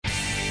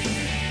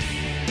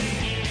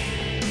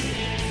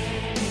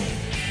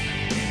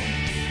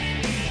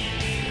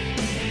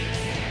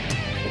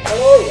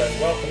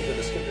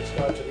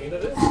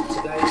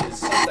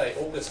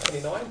August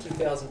 29,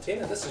 2010,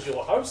 and this is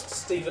your host,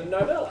 Stephen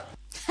Novella.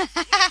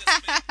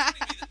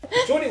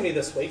 Joining me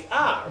this week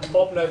are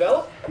Bob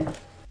Novella.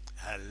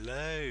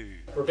 Hello.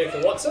 Rebecca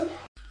Watson.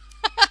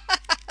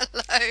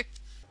 Hello.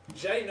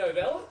 Jay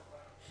Novella.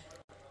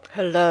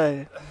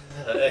 Hello.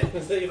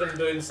 And Stephen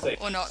Bernstein.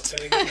 Or not.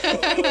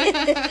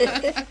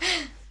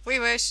 We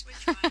wish.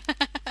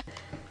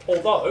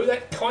 Although,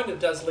 that kind of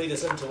does lead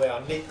us into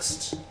our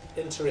next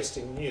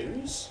interesting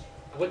news,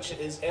 which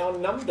is our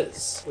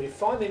numbers. We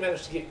finally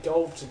managed to get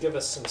Gold to give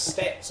us some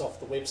stats off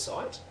the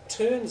website.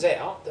 Turns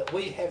out that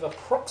we have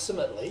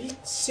approximately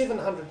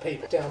 700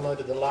 people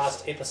downloaded the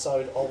last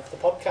episode of the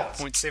podcast.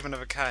 0.7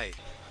 of a K.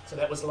 So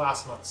that was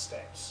last month's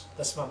stats.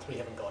 This month we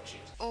haven't got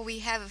yet. Or we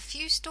have a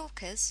few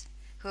stalkers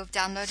who have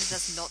downloaded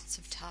us lots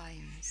of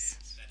times.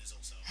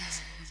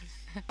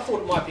 I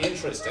thought it might be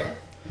interesting,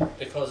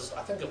 because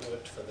I think it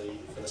worked for the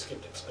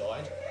Skeptics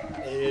Guide,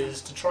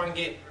 is to try and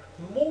get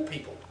more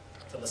people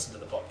to listen to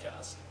the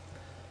podcast.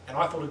 And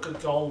I thought a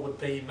good goal would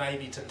be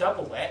maybe to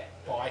double that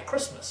by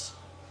Christmas.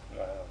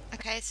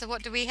 Okay, so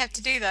what do we have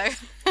to do though?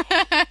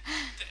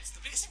 That's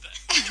the best bit.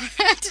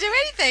 To do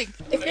anything?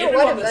 If For you're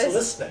everyone one of that's those,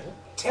 listening,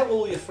 tell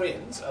all your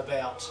friends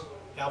about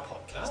our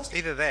podcast.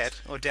 Either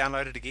that or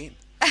download it again.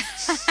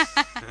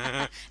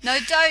 No,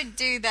 don't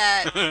do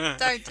that.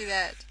 Don't do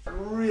that. It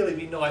would really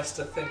be nice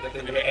to think that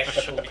there were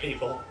actual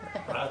people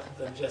rather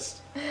than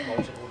just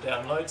multiple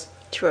downloads.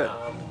 true.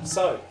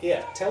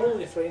 Tell all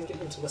your friends, get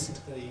them to listen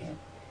to the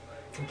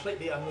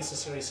Completely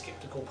Unnecessary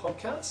Skeptical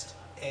podcast,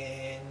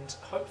 and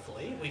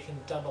hopefully we can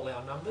double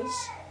our numbers,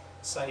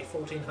 say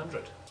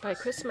 1,400. By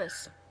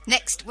Christmas.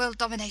 Next, world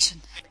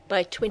domination.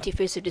 By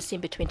 21st of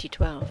December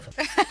 2012.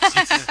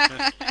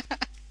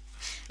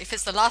 If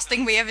it's the last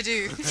thing we ever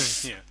do.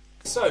 Yeah.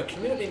 So,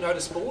 Community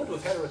Notice Board,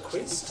 we've had a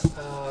request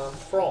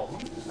from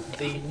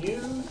the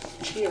new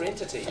chair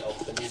entity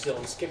of the New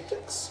Zealand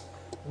Skeptics,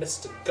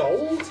 Mr.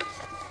 Gold.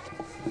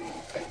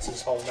 That's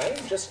his whole name,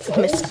 just Gold.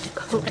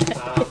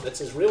 Mr. Gold. It's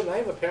his real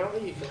name,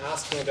 apparently. You can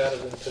ask him about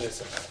it in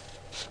person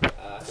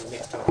the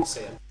next time you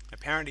see him.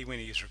 Apparently when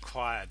he's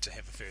required to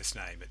have a first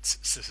name, it's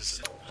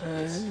Citizen.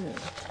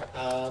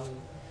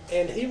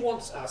 And he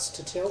wants us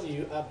to tell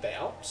you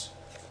about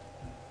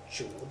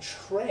George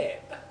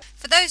Hrab.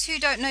 For those who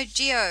don't know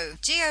Geo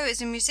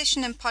is a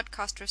musician and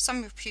podcaster of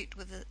some repute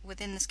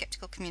within the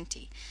skeptical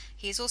community.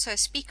 He is also a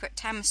speaker at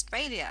TAM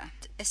Australia.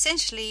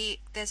 Essentially,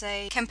 there's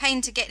a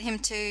campaign to get him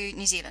to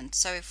New Zealand.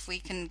 So if we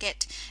can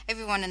get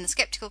everyone in the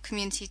skeptical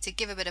community to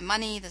give a bit of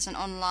money, there's an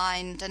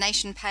online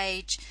donation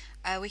page,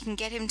 we can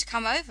get him to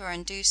come over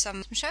and do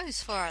some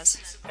shows for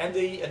us. And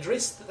the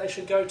address that they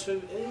should go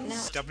to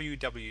is...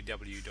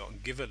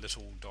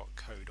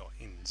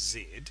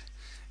 www.givealittle.co.nz,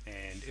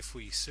 and if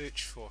we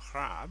search for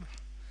Hrab,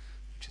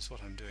 which is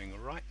what I'm doing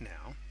right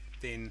now,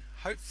 then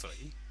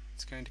hopefully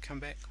it's going to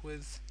come back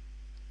with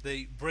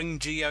the Bring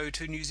Geo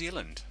to New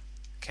Zealand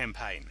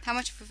campaign. How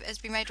much has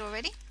been made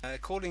already?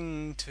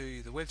 According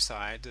to the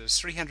website,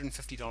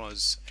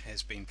 $350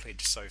 has been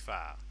pledged so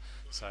far.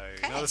 So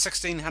another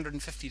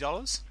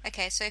 $1,650.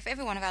 Okay, so if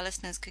every one of our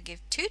listeners could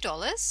give $2,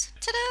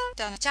 ta-da,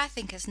 done, which I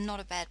think is not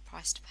a bad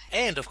price to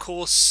pay. And of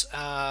course,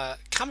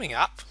 coming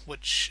up,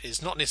 which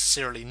is not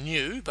necessarily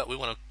new, but we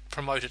want to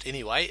promote it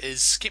anyway,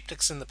 is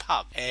Skeptics in the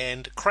Pub.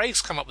 And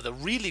Craig's come up with a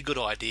really good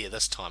idea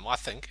this time, I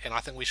think, and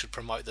I think we should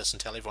promote this and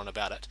tell everyone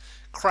about it.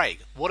 Craig,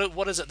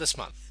 what is it this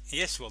month?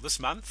 Yes, well, this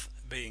month,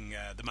 being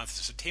the month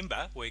of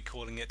September, we're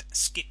calling it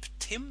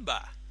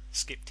Skeptember.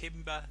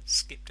 Skeptember,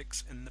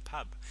 Skeptics in the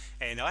Pub.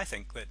 And I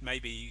think that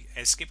maybe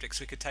as skeptics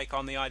we could take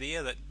on the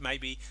idea that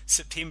maybe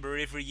September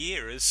every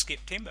year is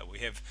Skeptember.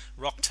 We have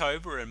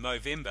Rocktober and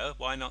Movember,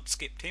 why not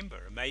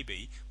Skeptember? And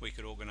maybe we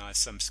could organise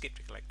some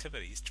skeptical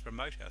activities to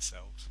promote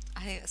ourselves.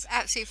 I think that's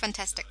absolutely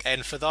fantastic.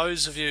 And for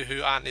those of you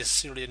who aren't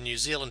necessarily in New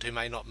Zealand who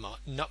may not know,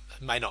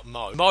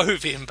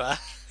 Movember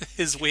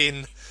is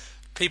when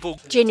people,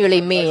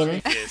 Generally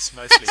men. Yes,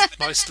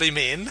 mostly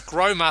men,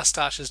 grow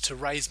moustaches to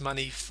raise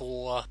money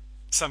for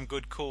some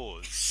good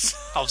cause.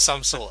 of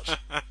some sort.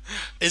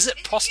 Is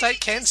it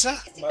prostate cancer?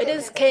 It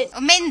is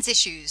Or men's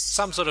issues.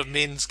 Some sort of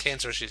men's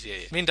cancer issues, yeah.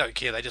 Men don't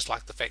care, they just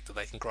like the fact that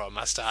they can grow a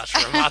moustache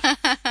for a month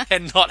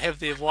and not have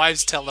their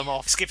wives tell them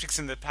off. Skeptics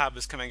in the Pub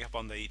is coming up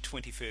on the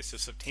 21st of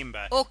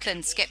September.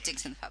 Auckland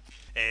Skeptics in the Pub.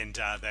 And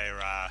there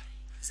are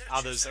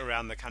others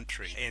around the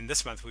country. And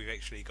this month we've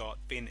actually got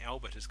Ben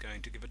Albert is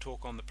going to give a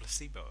talk on the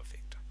placebo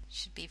effect.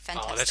 Should be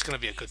fantastic. Oh, that's going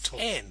to be a good talk.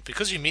 And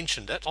because you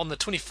mentioned it, on the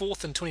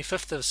 24th and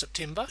 25th of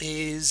September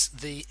is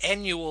the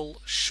annual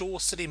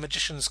Shore City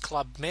Magicians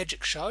Club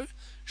Magic Show,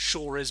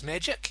 Shore is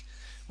Magic,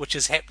 which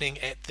is happening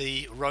at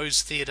the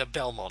Rose Theatre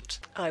Belmont.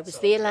 I was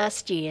there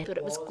last year. Thought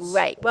it was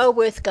great. Well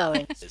worth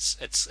going.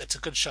 It's a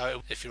good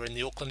show if you're in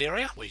the Auckland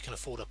area where you can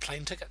afford a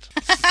plane ticket.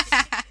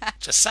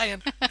 Just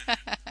saying.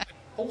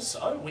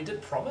 Also, we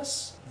did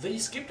promise the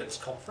Skeptics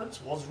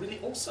Conference was really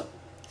awesome.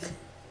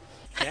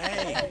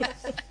 Yay!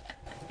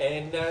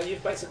 And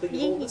you've basically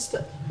all missed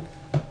it.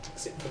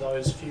 Except for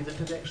those few that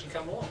did actually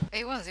come along.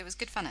 It was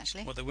good fun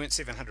actually. Well, there weren't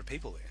 700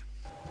 people there.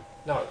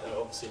 No,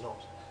 obviously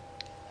not.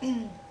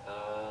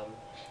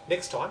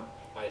 Next time,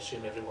 I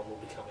assume everyone will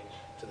be coming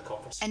to the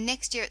conference. And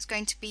next year it's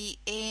going to be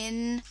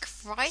in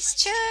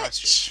Christchurch.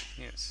 Christchurch,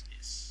 yes.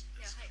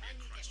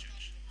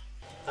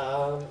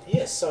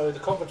 Yes, so the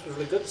conference was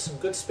really good, some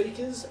good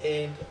speakers,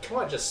 and can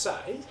I just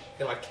say,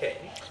 and I can,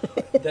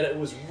 that it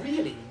was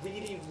really,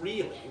 really,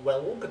 really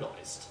well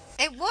organised.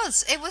 It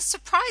was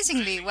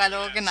surprisingly well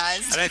I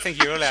organised. don't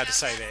think you're allowed to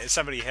say that.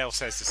 Somebody else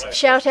has to say that.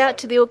 Shout out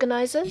to the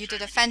organisers. You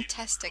did a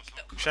fantastic.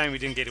 Shame we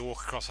didn't get to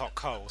walk across hot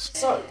coals.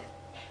 So,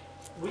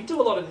 we do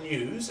a lot of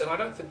news, and I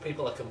don't think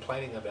people are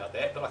complaining about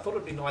that, but I thought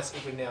it'd be nice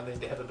every now and then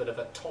to have a bit of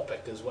a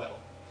topic as well.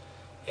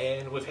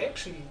 And we've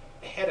actually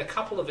had a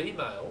couple of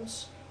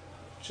emails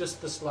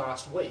just this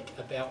last week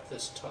about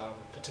this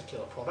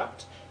particular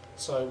product.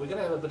 So we're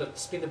going to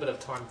spend a bit of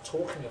time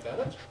talking about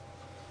it.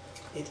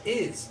 It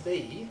is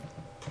the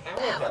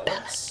Power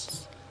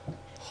Balance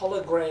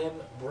hologram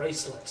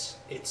bracelet,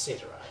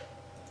 etc.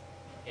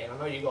 And I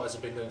know you guys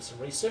have been doing some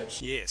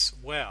research. Yes,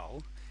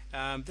 well,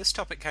 this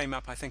topic came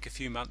up I think a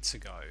few months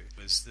ago.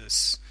 It was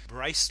this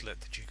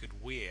bracelet that you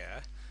could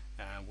wear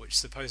which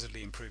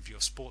supposedly improved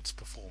your sports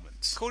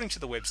performance. According to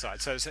the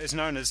website, so it's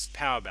known as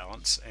Power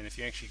Balance, and if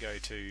you actually go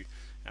to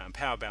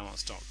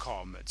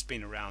powerbalance.com, it's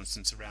been around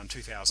since around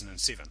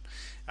 2007.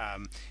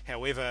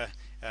 However,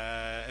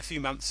 a few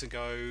months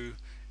ago,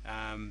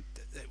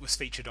 it was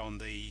featured on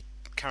the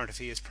current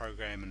affairs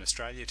program in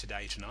Australia,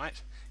 Today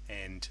Tonight,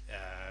 and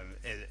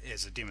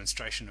as a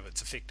demonstration of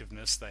its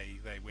effectiveness, they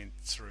went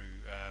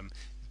through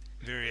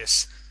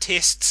various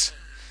tests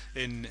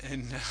in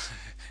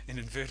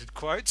inverted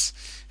quotes,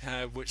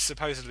 which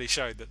supposedly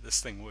showed that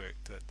this thing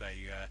worked. That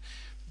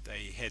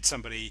they had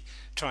somebody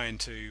trying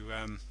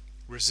to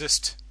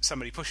resist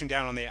somebody pushing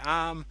down on their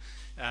arm,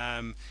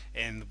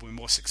 and were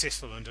more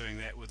successful in doing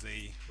that with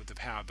the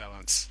Power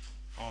Balance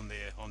on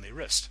their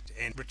wrist.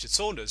 And Richard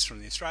Saunders from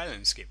the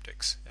Australian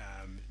Skeptics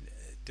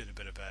did a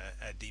bit of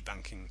a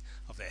debunking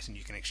of that, and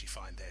you can actually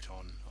find that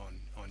on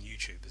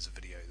YouTube. There's a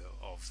video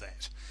of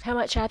that. How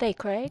much are they,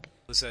 Craig?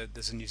 There's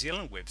a New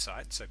Zealand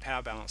website, so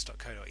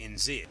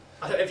powerbalance.co.nz.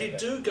 If you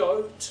do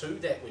go to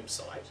that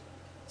website,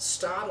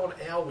 start on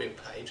our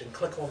webpage and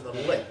click on the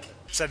link.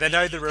 So they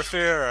know the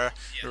referrer.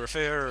 The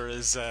referrer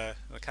is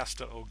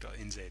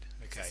thecust.org.nz.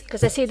 Okay.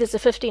 Because I see there's a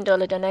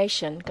 $15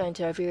 donation going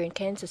to ovarian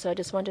cancer, so I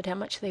just wondered how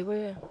much they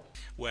were.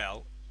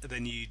 Well, the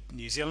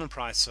New Zealand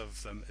price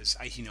of them is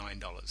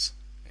 $89,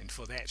 and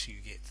for that you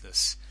get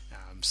this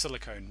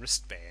silicone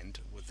wristband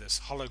with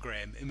this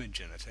hologram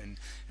image in it. And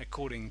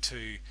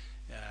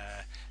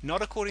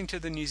not according to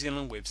the New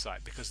Zealand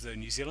website, because the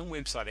New Zealand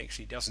website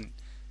actually doesn't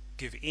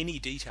give any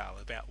detail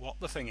about what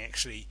the thing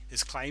actually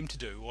is claimed to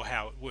do or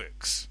how it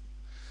works.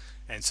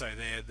 And so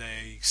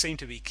they seem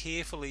to be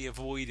carefully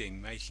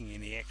avoiding making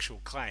any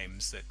actual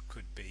claims that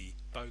could be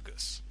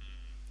bogus.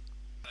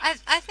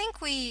 I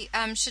think we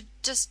should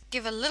just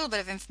give a little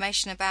bit of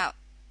information about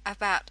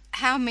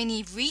how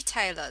many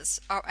retailers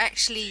are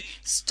actually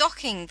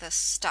stocking this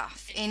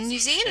stuff in New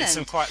Zealand. And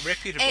some quite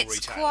reputable retailers.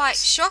 It's quite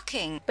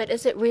shocking. But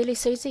is it really,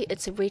 Susie?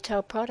 It's a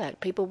retail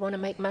product. People want to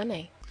make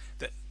money.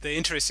 The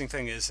interesting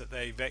thing is that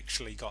they've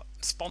actually got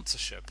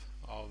sponsorship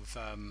of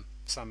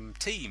some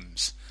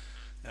teams.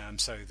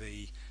 So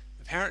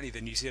apparently the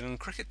New Zealand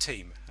cricket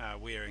team are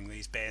wearing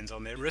these bands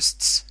on their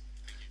wrists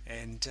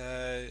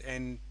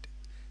and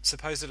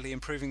supposedly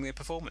improving their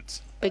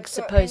performance. Big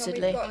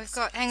supposedly.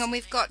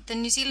 We've got the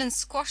New Zealand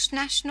Squash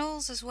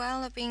Nationals as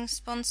well are being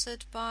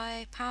sponsored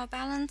by Power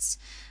Balance.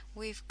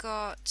 We've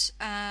got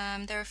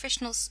their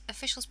official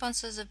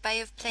sponsors of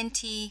Bay of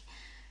Plenty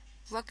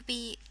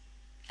Rugby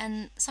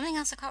and something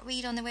else I can't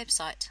read on their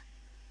website.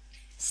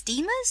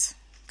 Steamers?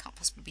 Can't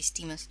possibly be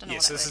steamers. Don't know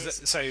what that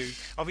is. So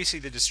obviously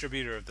the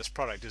distributor of this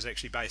product is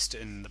actually based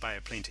in the Bay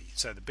of Plenty.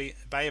 So the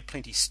Bay of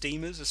Plenty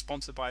Steamers are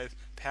sponsored by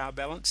Power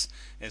Balance,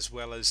 as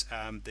well as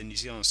the New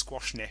Zealand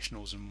Squash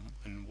Nationals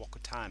in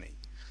Whakatane.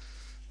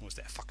 Or was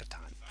that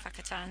Whakatane?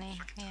 Whakatane,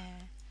 yeah.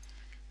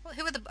 Well,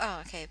 who are the... Oh,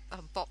 okay.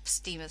 BOP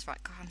Steamers,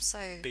 right. God, I'm so...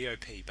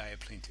 BOP, Bay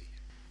of Plenty.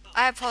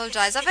 I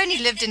apologise. I've only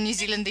lived in New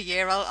Zealand a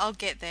year. I'll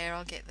get there.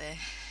 I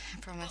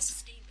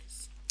promise.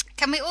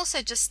 Can we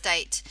also just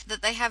state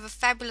that they have a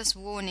fabulous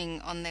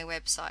warning on their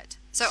website?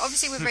 So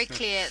obviously we're very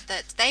clear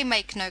that they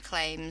make no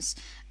claims.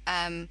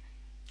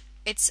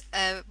 It's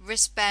a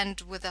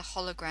wristband with a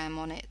hologram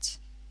on it.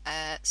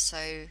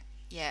 So,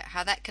 yeah,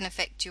 how that can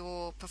affect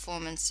your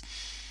performance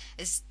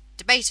is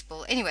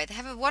debatable. Anyway, they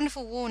have a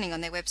wonderful warning on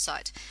their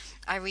website.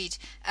 I read,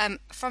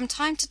 from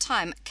time to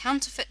time,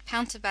 counterfeit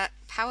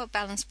Power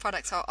Balance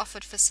products are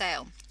offered for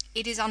sale.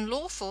 It is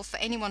unlawful for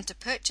anyone to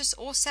purchase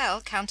or sell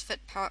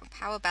counterfeit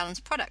Power Balance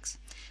products.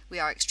 We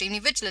are extremely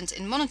vigilant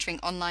in monitoring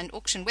online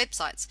auction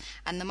websites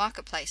and the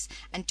marketplace,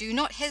 and do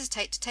not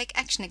hesitate to take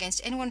action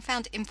against anyone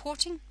found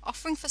importing,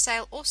 offering for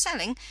sale, or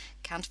selling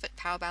counterfeit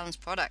Power Balance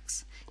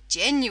products.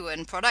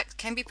 Genuine products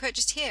can be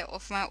purchased here or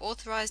from our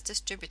authorised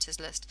distributors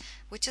list,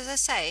 which, as I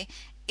say,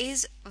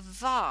 is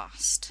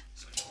vast.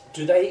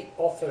 Do they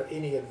offer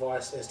any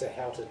advice as to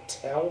how to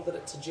tell that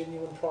it's a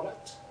genuine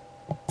product?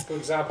 For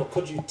example,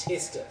 could you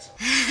test it?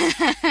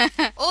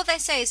 All they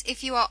say is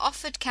if you are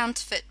offered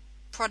counterfeit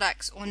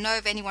products or know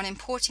of anyone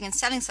importing and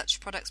selling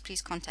such products,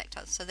 please contact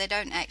us. So they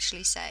don't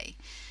actually say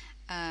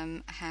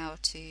how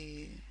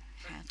to.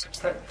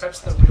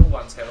 Perhaps the real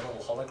ones have a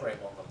little hologram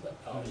on them. That,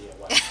 oh yeah,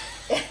 well,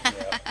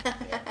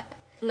 yeah.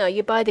 No,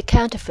 you buy the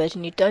counterfeit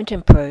and you don't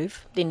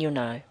improve, then you'll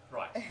know.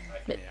 Right. Okay.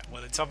 Yeah,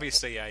 well, it's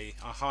obviously a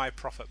high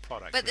profit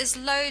product. But there's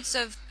loads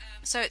of.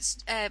 So it's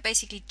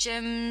basically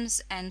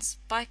gyms and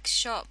bike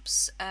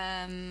shops,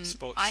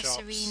 sports ice shops,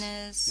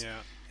 arenas, yeah,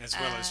 as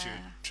well as your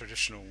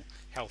traditional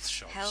health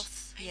shops.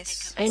 health.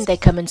 Yes. And they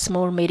come in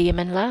small, medium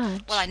and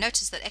large. Well, I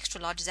noticed that extra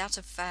large is out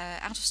of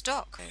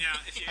stock. Now,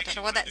 if you I don't know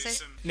actually what wanna that do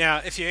says.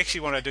 Now, if you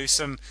actually want to do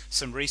some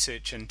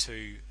research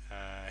into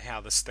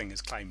how this thing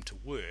is claimed to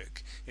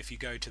work, if you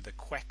go to the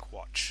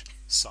Quackwatch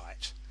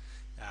site,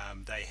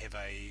 they have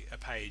a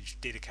page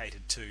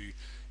dedicated to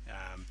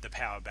the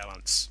Power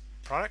Balance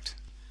product.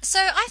 So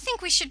I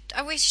think we should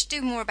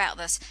do more about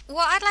this.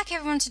 What I'd like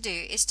everyone to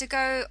do is to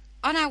go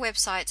on our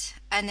website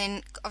and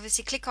then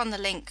obviously click on the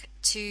link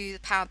to the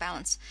Power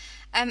Balance.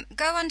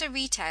 Go under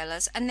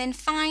retailers and then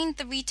find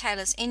the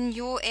retailers in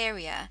your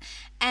area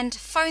and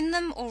phone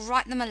them or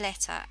write them a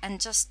letter and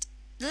just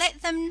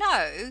let them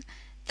know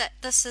that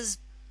this is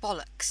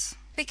bollocks.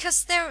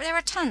 Because there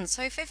are tons.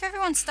 So if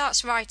everyone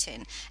starts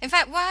writing, in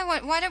fact,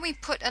 why don't we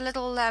put a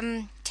little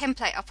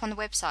template up on the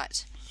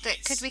website?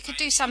 That we could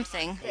do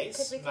something.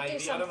 Yes, maybe. I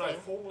don't know.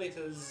 Form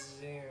letters,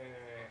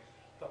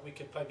 but we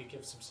could maybe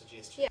give some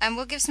suggestions. And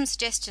we'll give some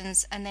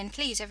suggestions, and then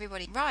please,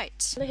 everybody,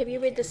 write. Have you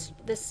read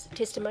this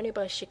testimony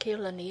by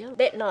Shaquille O'Neal?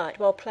 That night,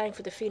 while playing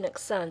for the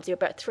Phoenix Suns, there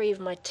were about 3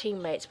 of my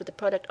teammates with the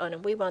product on,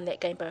 and we won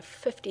that game by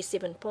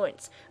 57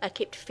 points. I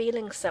kept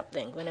feeling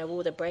something when I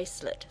wore the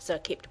bracelet, so I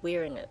kept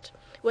wearing it.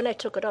 When I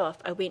took it off,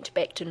 I went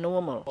back to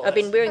normal. I've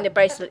been wearing the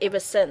bracelet ever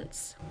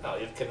since. Oh,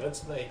 you've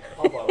convinced me.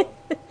 I'll buy one.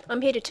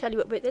 I'm here to tell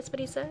you that's what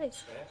he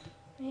says.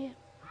 Yeah.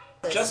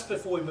 Just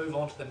before we move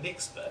on to the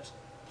next bit,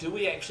 do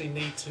we actually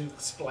need to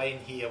explain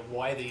here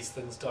why these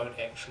things don't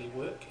actually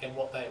work and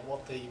what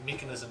the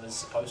mechanism is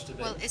supposed to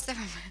be? Well, is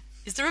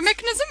there a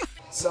mechanism?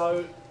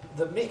 So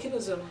the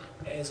mechanism,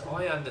 as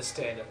I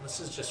understand it, and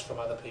this is just from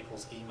other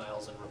people's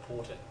emails and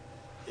reporting,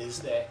 is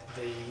that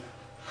the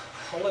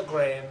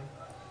hologram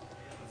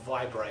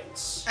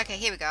vibrates. Okay,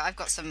 here we go. I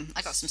got some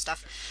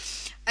stuff.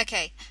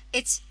 Okay,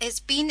 it's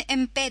been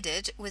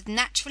embedded with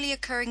naturally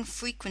occurring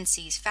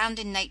frequencies found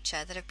in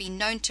nature that have been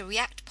known to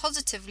react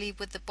positively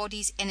with the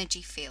body's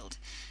energy field.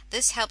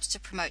 This helps to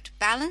promote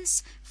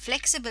balance,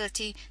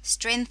 flexibility,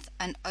 strength,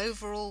 and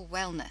overall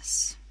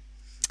wellness.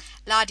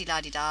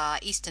 La-di-la-di-da,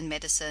 Eastern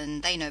medicine,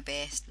 they know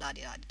best,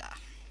 la-di-la-di-da.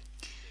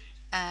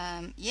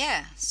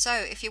 Yeah, so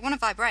if you want to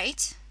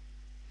vibrate,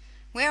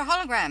 wear a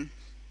hologram.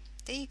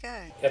 There you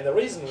go. And the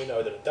reason we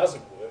know that it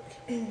doesn't work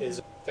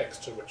is thanks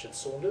to Richard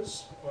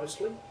Saunders,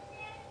 mostly,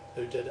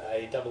 who did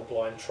a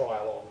double-blind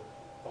trial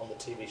on the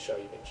TV show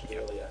you mentioned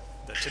earlier.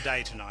 The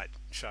Today Tonight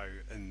show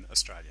in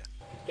Australia.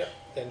 Yep.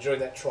 And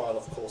during that trial,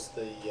 of course,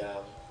 the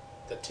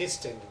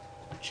testing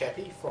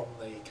chappie from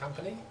the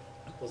company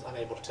was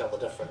unable to tell the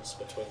difference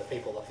between the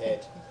people that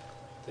had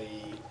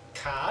the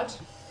card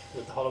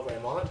with the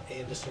hologram on it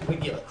and just a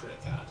regular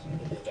credit card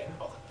in their back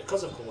pocket.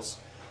 Because, of course,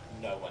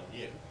 no one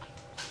knew.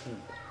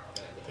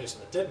 The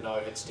person that did know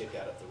had stepped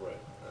out of the room,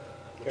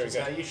 which is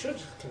how you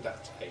should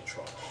conduct a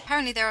trial.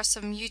 Apparently there are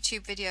some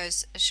YouTube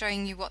videos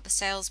showing you what the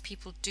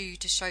salespeople do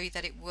to show you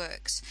that it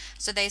works.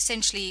 So they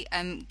essentially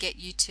get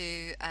you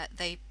to,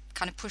 they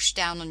kind of push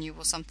down on you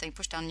or something,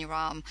 push down your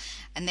arm,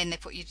 and then they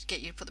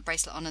get you to put the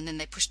bracelet on, and then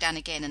they push down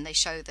again, and they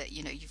show that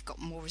you've got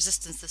more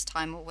resistance this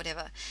time or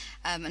whatever.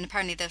 And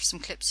apparently there's some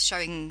clips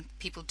showing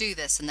people do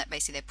this, and that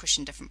basically they push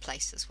in different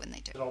places when they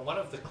do. And on one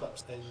of the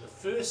clips in the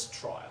first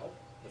trial,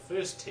 the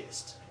first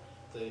test,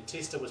 the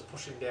tester was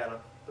pushing down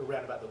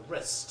around about the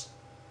wrist,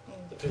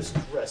 the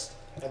person's wrist,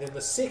 and then the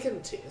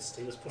second test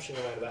he was pushing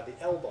around about the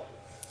elbow,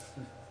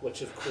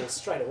 which of course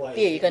straight away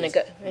you're going to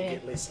get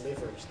less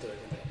leverage doing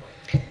it that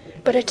way.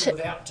 But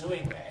without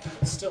doing that,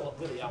 it's still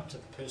really up to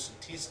the person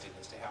testing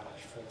as to how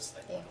much force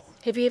they put on.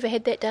 Have you ever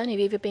had that done? Have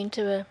you ever been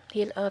to a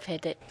heal? I've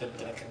had that.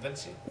 Did it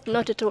convince you?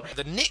 Not at all.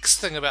 The next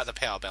thing about the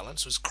Power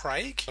Balance was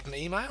Craig got an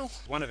email.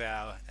 One of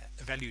our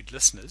valued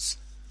listeners,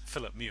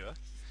 Philip Muir,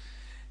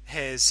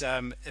 has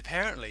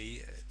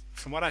apparently,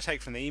 from what I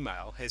take from the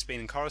email, has been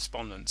in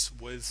correspondence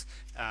with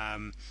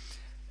a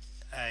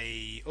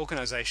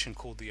organisation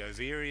called the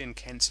Ovarian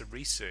Cancer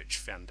Research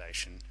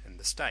Foundation in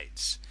the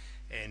States.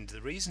 And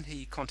the reason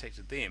he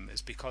contacted them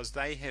is because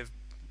they have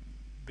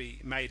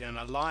made an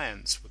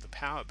alliance with the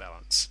Power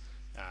Balance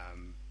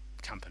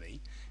company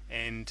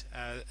and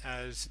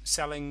are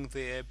selling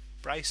their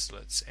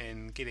bracelets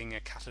and getting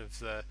a cut of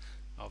the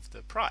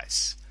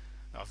price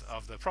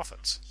of the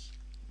profits.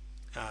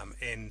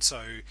 And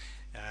so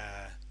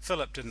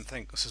Philip didn't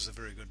think this was a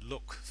very good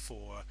look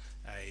for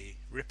a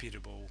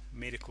reputable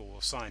medical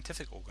or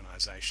scientific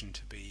organisation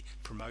to be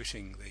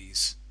promoting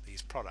these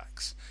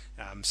products.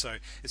 So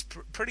it's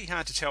pretty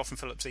hard to tell from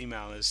Philip's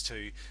email as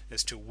to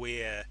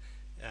where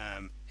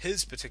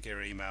his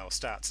particular email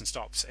starts and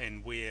stops,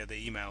 and where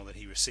the email that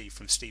he received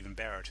from Stephen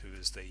Barrett, who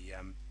is the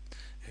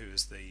who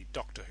is the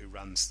doctor who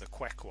runs the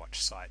Quackwatch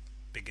site,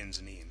 begins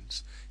and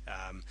ends.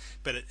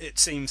 But it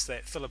seems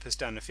that Philip has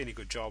done a fairly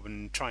good job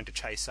in trying to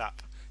chase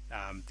up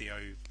the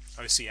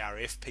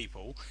OCRF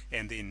people,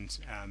 and then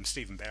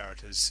Stephen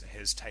Barrett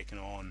has taken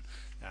on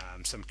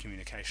some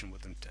communication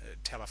with them,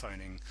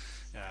 telephoning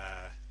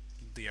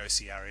the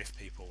OCRF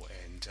people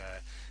and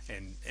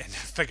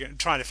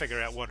trying to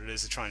figure out what it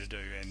is they're trying to do,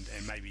 and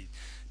maybe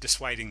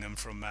dissuading them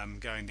from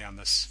going down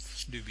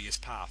this dubious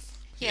path.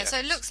 Yeah, so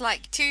it looks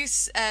like two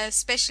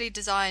specially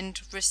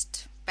designed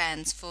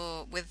wristbands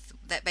with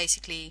that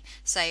basically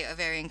say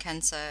ovarian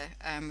cancer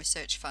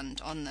research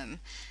fund on them,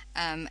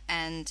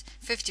 and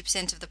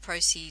 50% of the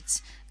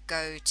proceeds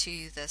go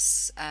to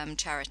this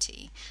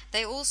charity.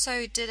 They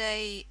also did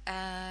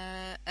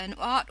an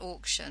art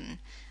auction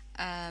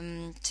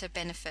to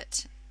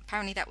benefit.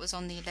 Apparently that was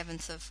on the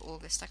 11th of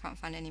August. I can't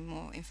find any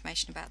more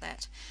information about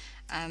that.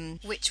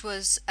 Which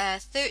was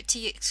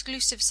 30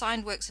 exclusive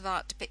signed works of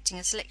art depicting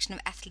a selection of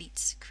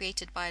athletes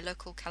created by a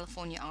local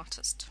California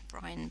artist,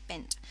 Brian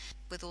Bent,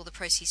 with all the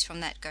proceeds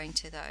from that going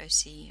to the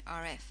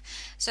OCRF.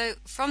 So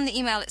from the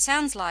email, it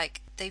sounds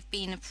like they've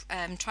been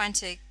trying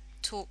to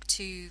talk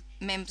to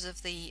members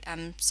of the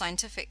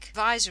scientific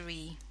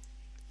advisory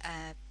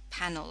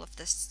panel of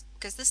this,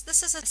 because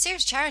this is a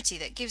serious charity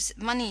that gives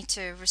money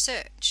to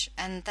research,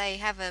 and they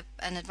have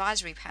an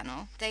advisory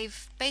panel.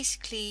 They've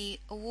basically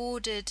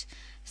awarded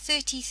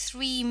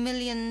 $33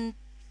 million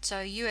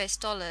US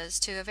dollars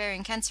to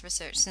ovarian cancer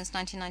research since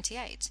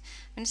 1998. I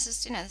mean,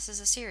 this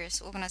is a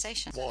serious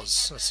organisation.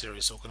 Was a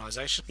serious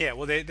organisation. Yeah,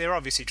 well, they're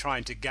obviously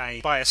trying to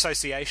gain by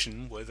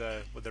association with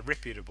a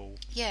reputable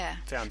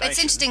foundation. It's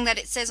interesting that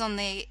it says on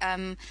the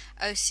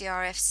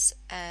OCRF's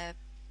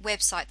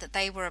website that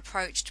they were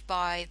approached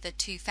by the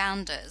two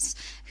founders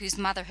whose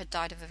mother had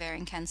died of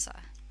ovarian cancer.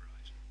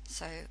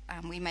 So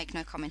we make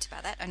no comment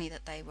about that, only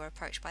that they were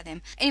approached by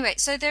them. Anyway,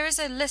 so there is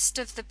a list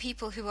of the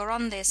people who are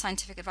on their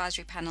scientific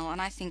advisory panel,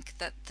 and I think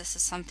that this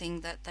is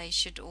something that they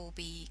should all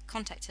be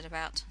contacted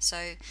about.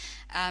 So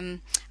I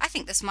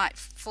think this might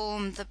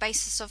form the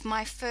basis of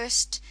my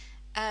first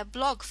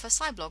blog for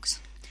Sciblogs.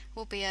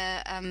 Will be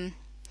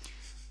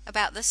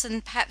about this,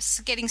 and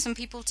perhaps getting some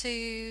people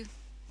to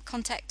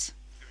contact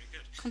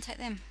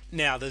them.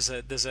 Now, there's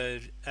a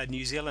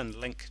New Zealand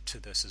link to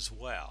this as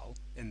well,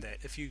 in that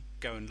if you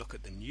go and look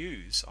at the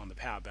news on the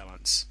Power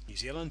Balance New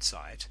Zealand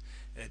site,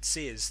 it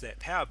says that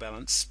Power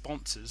Balance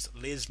sponsors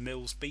Les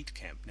Mills Beat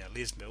Camp. Now,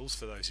 Les Mills,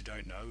 for those who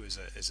don't know,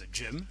 is a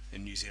gym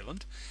in New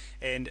Zealand,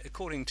 and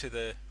according to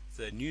the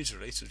news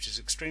release, which is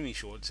extremely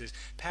short, it says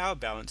Power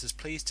Balance is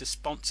pleased to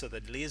sponsor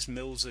the Les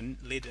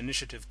Mills-led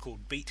initiative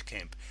called Beat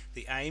Camp.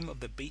 The aim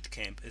of the Beat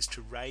Camp is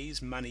to raise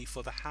money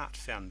for the Heart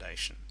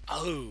Foundation.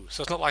 Oh,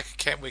 so it's not like a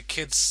camp where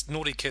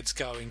naughty kids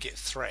go and get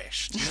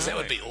thrashed. No. That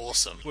would be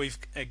awesome. We've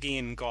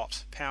again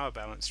got Power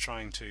Balance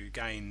trying to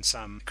gain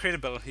some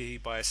credibility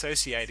by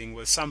associating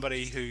with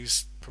somebody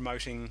who's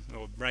promoting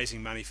or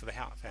raising money for the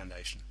Heart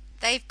Foundation.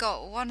 They've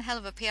got one hell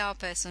of a PR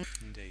person.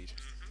 Indeed.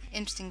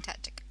 Interesting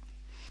tactic.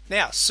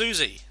 Now,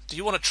 Susie, do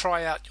you want to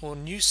try out your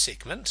news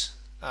segment?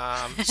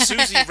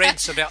 Susie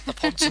rants about the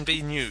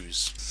Ponsonby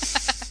News.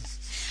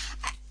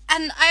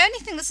 And I only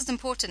think this is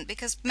important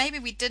because maybe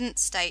we didn't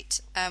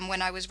state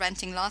when I was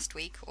ranting last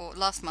week or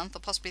last month or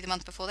possibly the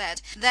month before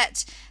that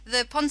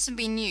the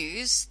Ponsonby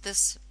News,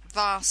 this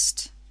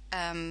vast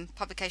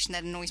publication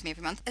that annoys me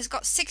every month, has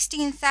got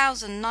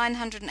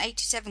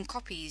 16,987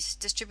 copies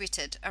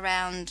distributed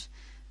around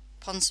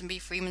Ponsonby,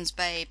 Freeman's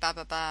Bay, blah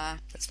blah blah.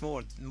 That's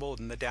more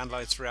than the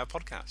downloads for our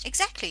podcast.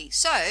 Exactly.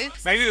 So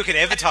maybe we could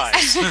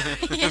advertise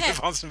the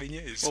Ponsonby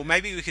News. Well,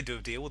 maybe we could do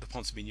a deal with the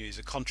Ponsonby News,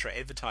 a contra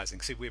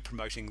advertising. See, we're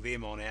promoting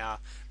them on our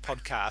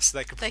podcast.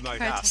 They could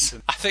promote us.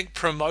 I think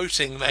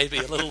promoting may be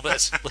a little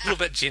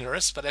bit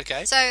generous, but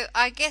okay. So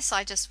I guess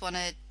I just want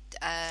to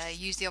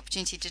use the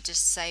opportunity to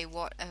just say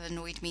what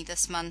annoyed me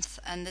this month,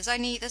 and there's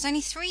only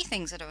 3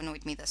 things that have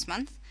annoyed me this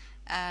month.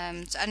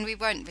 And we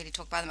won't really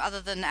talk about them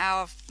other than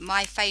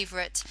my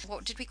favourite,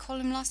 what did we call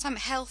him last time?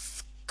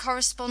 Health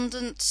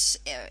correspondent,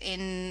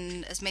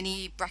 in as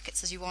many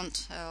brackets as you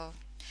want.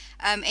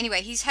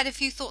 Anyway, he's had a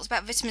few thoughts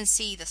about vitamin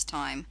C this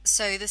time.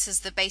 So this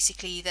is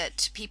basically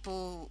that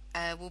people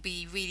will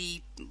be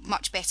really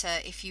much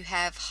better if you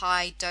have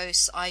high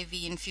dose IV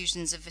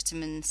infusions of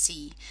vitamin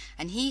C.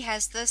 And he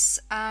has this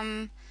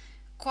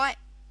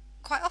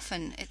quite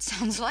often, it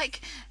sounds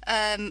like,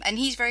 and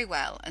he's very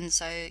well, and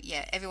so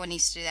yeah, everyone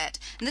needs to do that.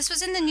 And this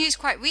was in the news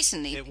quite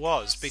recently. It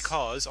was,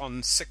 because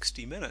on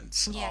 60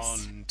 Minutes yes.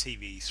 on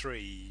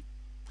TV3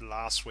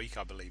 last week,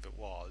 I believe it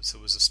was,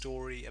 there was a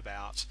story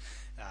about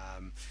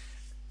a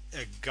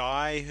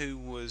guy who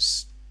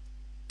was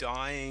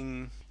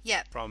dying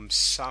from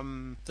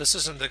some... This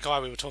isn't the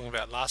guy we were talking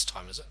about last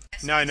time, is it?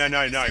 No.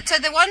 So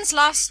the ones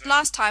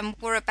last time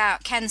were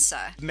about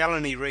cancer.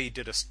 Melanie Reid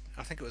did a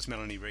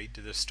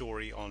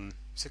story on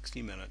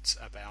 60 Minutes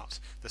about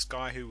this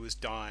guy who was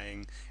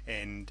dying,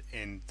 and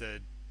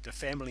the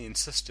family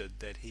insisted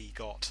that he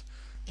got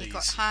He these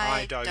got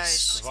high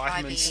dose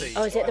vitamin IV. C.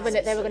 Oh, is that the one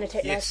that they were going to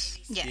take Yes.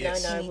 last? Yeah,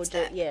 Yes. No, he we'll needs do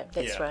that. it. Yeah,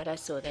 that's Yeah. right. I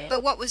saw that.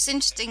 But what was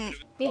interesting,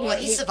 Yeah, well,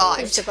 he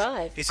survived. He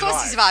survived. He Of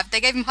course he survived. They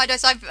gave him high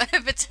dose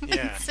vitamin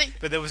Yeah, C.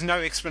 but there was no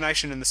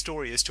explanation in the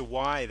story as to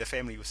why the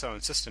family was so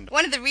insistent.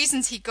 One of the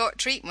reasons he got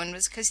treatment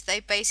was because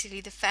the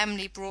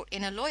family brought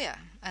in a lawyer,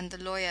 and the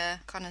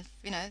lawyer kind of,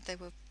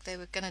 they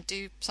were going to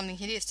do something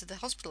hideous to the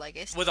hospital, I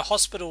guess. Were the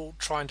hospital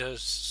trying to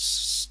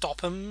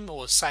stop him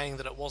or saying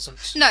that it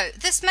wasn't? No,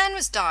 this man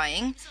was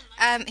dying.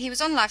 He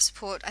was on life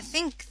support. I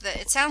think that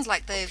it sounds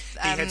like the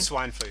He had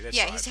swine flu. That's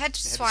right. he had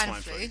He swine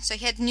flu. So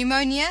he had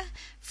pneumonia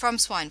from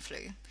swine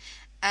flu.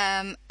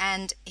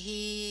 And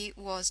he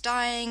was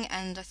dying,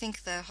 and I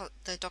think the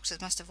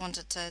doctors must have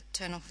wanted to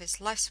turn off his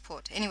life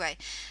support. Anyway,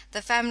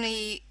 the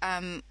family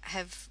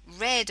have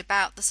read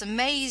about this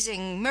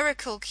amazing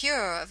miracle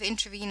cure of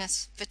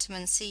intravenous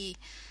vitamin C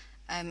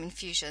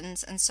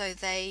infusions, and so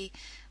they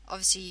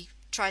obviously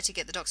tried to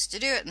get the doctor to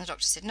do it, and the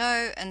doctor said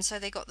no, and so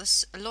they got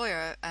this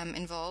lawyer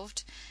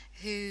involved,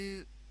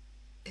 who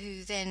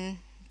then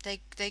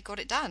they got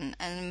it done.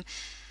 And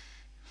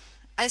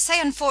I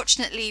say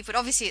unfortunately, but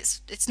obviously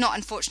it's not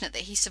unfortunate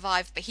that he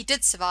survived, but he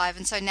did survive,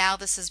 and so now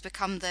this has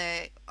become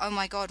the, oh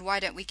my God, why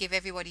don't we give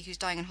everybody who's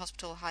dying in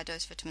hospital high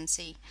dose vitamin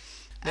C?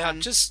 Now,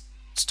 just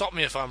stop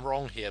me if I'm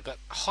wrong here, but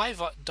high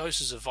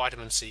doses of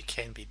vitamin C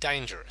can be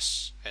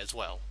dangerous as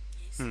well.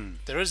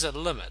 There is a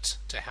limit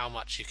to how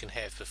much you can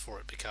have before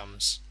it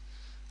becomes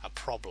a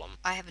problem.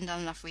 I haven't done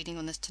enough reading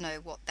on this to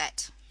know what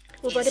that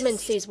Well, vitamin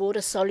C is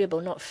water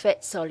soluble, not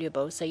fat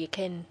soluble, so you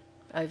can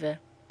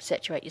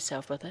oversaturate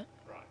yourself with it.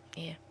 Right.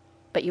 Yeah,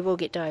 but you will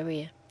get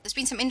diarrhea. There's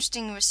been some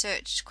interesting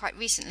research quite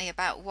recently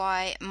about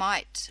why it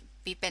might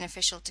be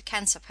beneficial to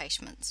cancer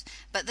patients.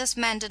 But this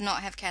man did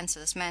not have cancer,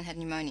 this man had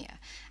pneumonia.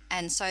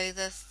 And so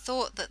the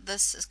thought that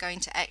this is going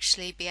to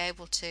actually be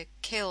able to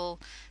kill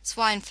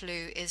swine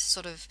flu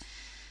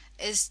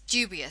is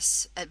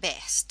dubious at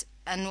best.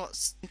 And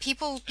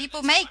people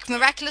make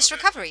miraculous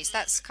recoveries.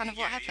 That's kind of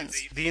what happens.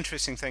 The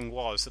interesting thing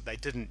was that they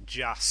didn't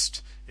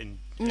just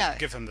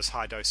give him this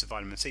high dose of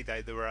vitamin C.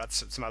 There were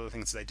some other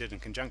things they did in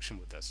conjunction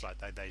with this, like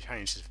they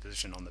changed his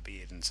position on the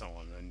bed and so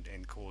on,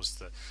 and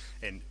caused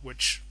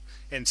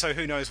and so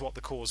who knows what the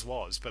cause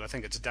was, but I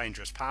think it's a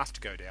dangerous path to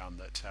go down,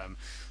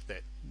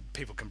 that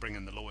people can bring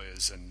in the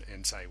lawyers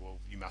and say, well,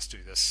 you must do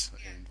this,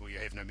 and well, you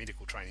have no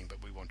medical training,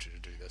 but we want you to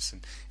do this.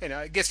 And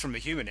I guess from a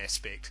human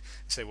aspect,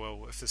 say,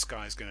 well, if this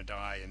guy is going to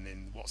die, and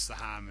then what's the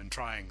harm in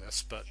trying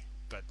this? But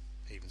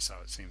even so,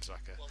 it seems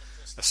like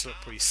a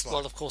slippery slope.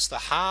 Well, of course, the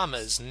harm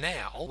is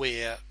now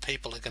where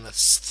people are going to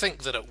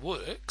think that it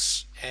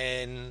works,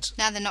 and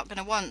now they're not going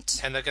to want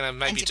and they're going to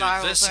maybe do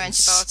antivirals this or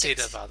antibiotics. instead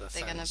of other they're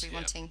things. going to be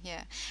wanting,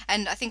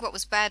 And I think what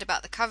was bad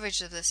about the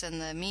coverage of this in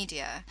the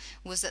media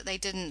was that they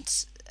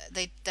didn't.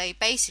 They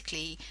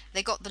basically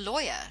got the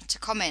lawyer to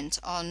comment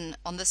on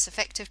this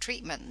effective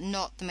treatment,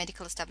 not the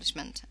medical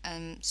establishment.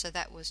 So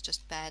that was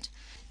just bad.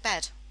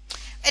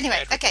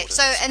 Anyway, Bad okay.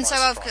 reporting.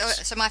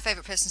 Surprise. So my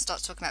favourite person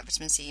starts talking about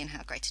vitamin C and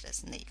how great it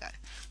is, and there you go.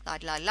 La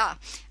la la.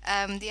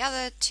 The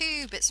other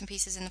two bits and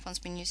pieces in the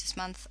Ponsonby News this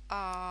month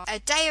are a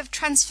day of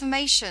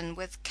transformation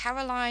with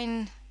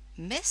Caroline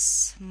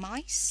Miss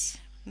Mice,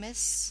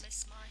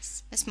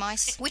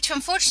 which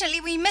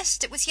unfortunately we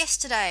missed. It was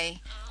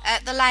yesterday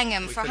at the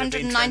Langham for could have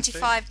been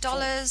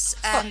 $195,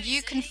 and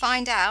you can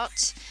find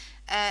out.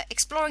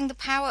 Exploring the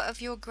power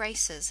of your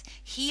graces,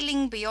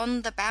 healing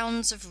beyond the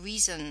bounds of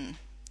reason.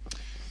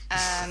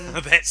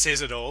 That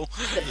says it all.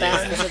 The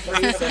bounds of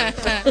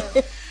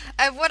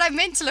reason. What I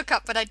meant to look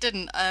up, but I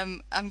didn't.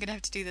 I'm going to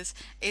have to do this.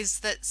 Is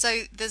that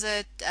so? There's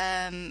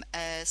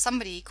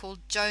somebody called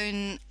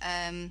Joan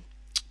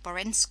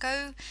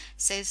Borensko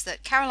says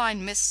that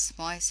Caroline Miss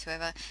Mice,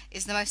 whoever,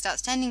 is the most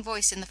outstanding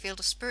voice in the field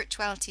of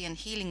spirituality and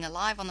healing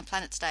alive on the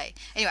planet today.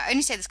 Anyway, I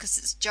only say this because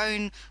it's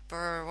Joan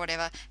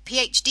whatever,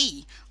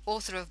 PhD,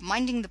 author of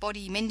Minding the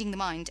Body, Mending the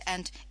Mind,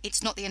 and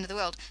It's Not the End of the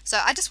World. So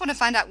I just want to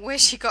find out where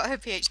she got her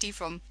PhD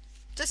from.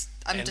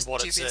 I'm And just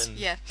what it's dubious. in.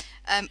 Yeah.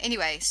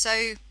 Anyway,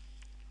 so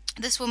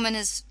this woman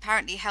has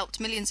apparently helped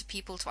millions of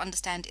people to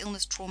understand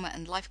illness, trauma,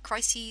 and life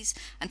crises,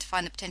 and to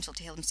find the potential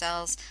to heal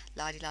themselves.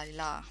 La di la di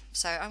la.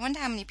 So I wonder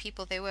how many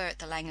people there were at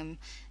the Langham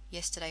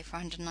yesterday for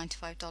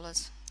 $195.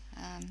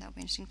 That would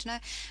be interesting to know.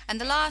 And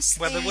the last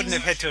Well, thing... there wouldn't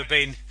have had to have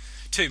been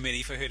too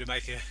many for her to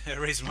make a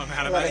reasonable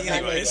amount of money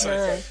anyway. So.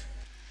 No.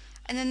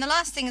 And then the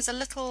last thing is a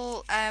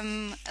little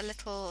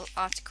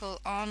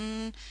article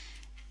on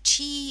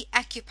Qi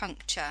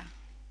acupuncture.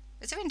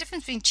 Is there any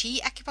difference between Qi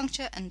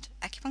acupuncture and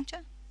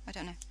acupuncture? I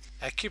don't know.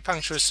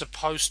 Acupuncture is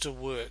supposed to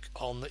work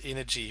on the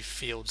energy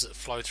fields that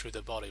flow through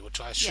the body, which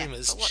I assume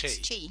is but what's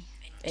qi. Qi?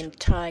 And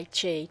Tai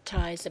Chi,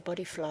 Tai is the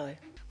body flow.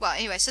 Well,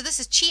 anyway, so this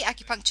is Qi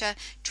acupuncture,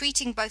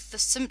 treating both the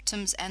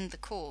symptoms and the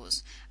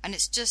cause, and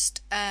it's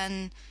just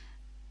an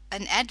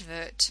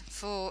advert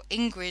for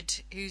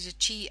Ingrid, who's a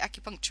Qi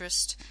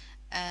acupuncturist,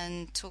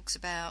 and talks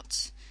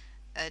about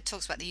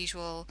the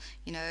usual,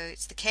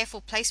 it's the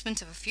careful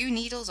placement of a few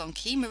needles on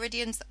key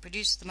meridians that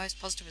produce the most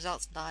positive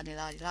results,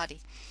 la-di-la-di-la-di.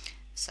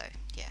 So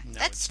yeah, No,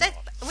 that's it's that.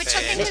 not. Which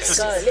I think Let's is.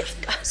 go. Let's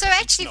go. So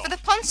actually, It's for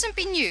not. the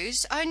Ponsonby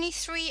News, only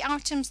 3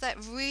 items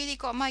that really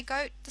got my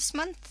goat this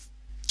month.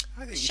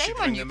 I think Shame you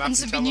should on ring you, them up and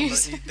Ponsonby tell them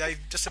News. that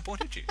they've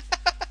disappointed you.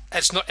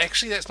 That's not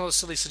a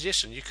silly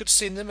suggestion. You could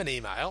send them an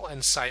email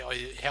and say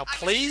how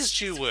pleased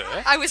you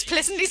were. I was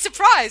pleasantly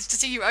surprised to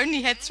see you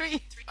only had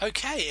 3.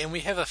 Okay, and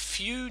we have a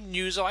few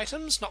news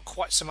items, not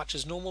quite so much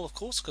as normal, of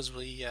course, because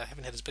we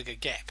haven't had as big a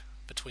gap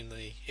between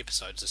the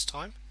episodes this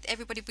time.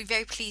 Everybody will be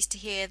very pleased to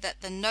hear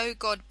that the No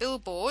God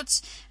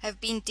billboards have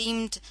been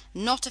deemed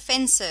not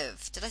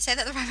offensive. Did I say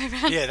that the right way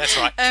around? Yeah, that's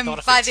right.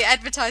 Not By offensive. the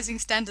Advertising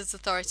Standards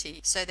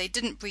Authority. So they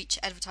didn't breach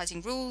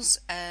advertising rules.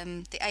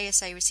 The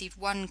ASA received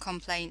 1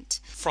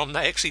 complaint. From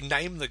they actually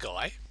name the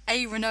guy.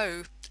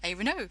 Renault, a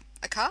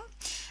car?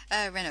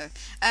 Renault,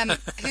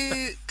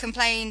 who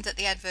complained that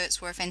the adverts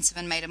were offensive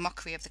and made a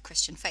mockery of the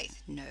Christian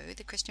faith. No,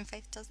 the Christian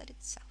faith does that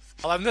itself.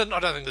 Well, I don't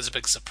think there's a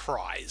big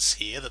surprise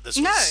here that this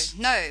was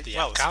No. the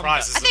Well, outcome.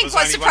 surprise is I there think was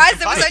quite only surprised one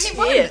there was complaint.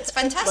 only one. Yeah, It's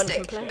one fantastic.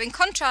 complaint. In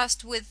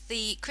contrast with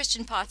the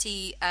Christian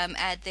Party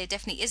ad, There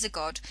Definitely Is a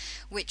God,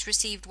 which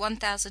received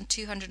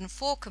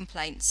 1,204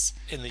 complaints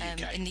In the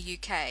UK. in the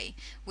UK,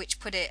 which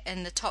put it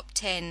in the top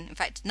 10, in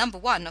fact, number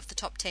 1 of the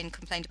top 10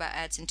 complained about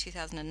ads in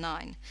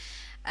 2009.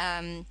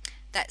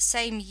 That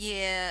same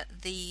year,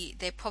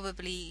 There's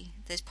Probably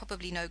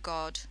No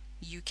God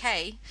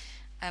UK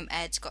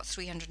ads got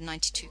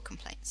 392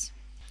 complaints.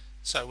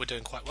 So we're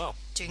doing quite well.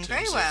 Doing in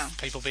very terms well. of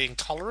people being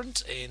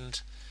tolerant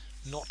and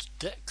not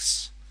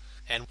dicks.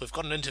 And we've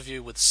got an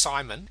interview with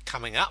Simon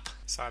coming up.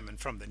 Simon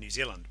from the New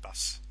Zealand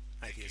AVS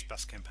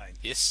bus campaign.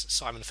 Yes,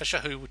 Simon Fisher,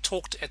 who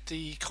talked at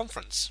the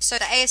conference. So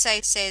the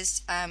ASA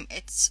says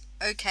it's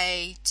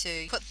okay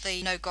to put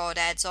the No God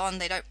ads on.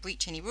 They don't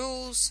breach any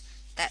rules.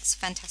 That's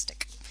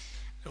fantastic.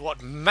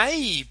 What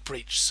may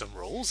breach some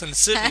rules and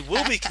certainly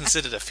will be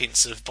considered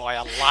offensive by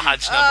a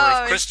large number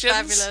of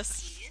Christians. It's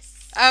fabulous.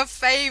 Our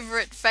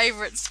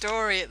favourite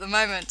story at the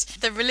moment.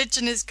 The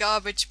Religion is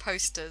Garbage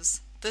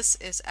posters. This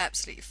is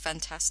absolutely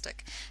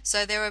fantastic.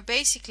 So there are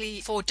basically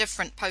 4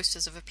 different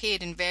posters have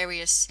appeared in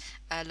various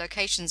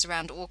locations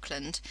around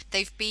Auckland.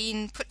 They've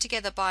been put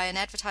together by an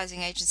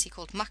advertising agency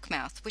called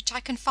Muckmouth, which I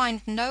can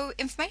find no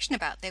information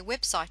about. Their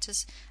website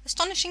is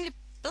astonishingly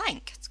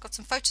blank. It's got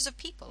some photos of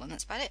people and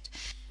that's about it.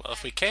 Well,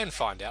 if we can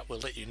find out, we'll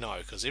let you know,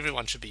 because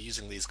everyone should be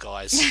using these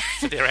guys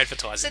for their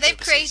advertising So they've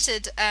purposes.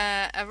 created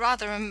a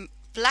rather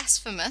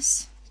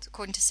blasphemous,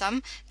 according to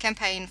some,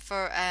 campaign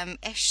for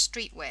Ash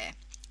Streetwear.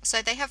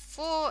 So they have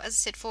 4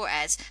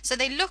 ads. So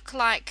they look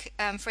like,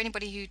 for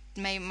anybody who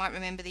might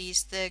remember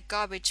these, the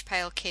Garbage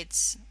Pail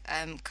Kids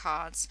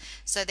cards.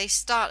 So they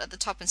start at the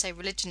top and say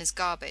religion is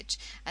garbage,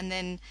 and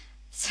then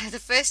so the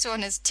first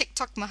one is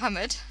TikTok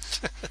Muhammad.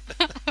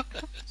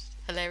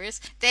 Hilarious.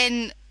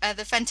 Then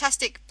the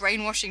fantastic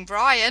Brainwashing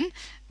Brian,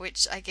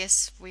 which I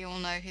guess we all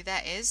know who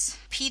that is.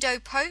 Pedo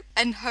Pope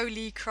and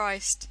Holy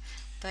Christ.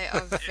 They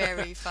are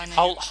very funny.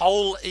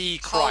 Whole E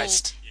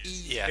Christ. Whole E.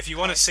 Yeah. If you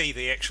want to see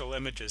the actual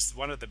images,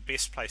 one of the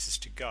best places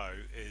to go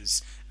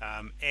is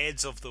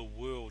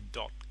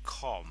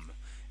adsoftheworld.com.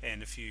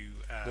 And if you...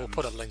 We'll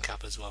put a link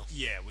up as well.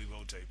 Yeah, we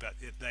will do. But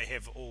they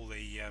have all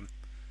the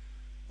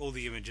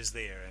images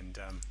there, and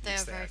They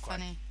yes, are very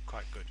funny.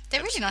 Quite good.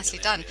 They're really nicely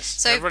Absolutely done. hilarious.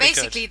 So They're really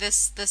basically,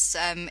 this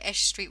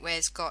Ash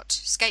Streetwear's got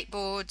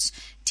skateboards,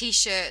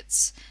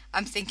 t-shirts.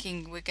 I'm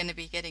thinking we're going to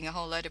be getting a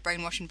whole load of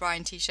Brainwashing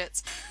Brian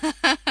t-shirts.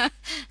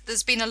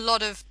 There's been a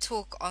lot of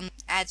talk on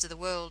Ads of the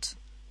World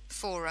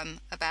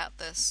forum about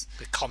this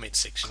The comment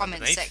section.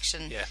 comment underneath.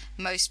 section. Yeah.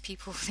 Most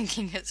people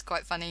thinking it's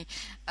quite funny.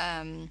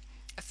 A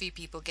few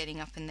people getting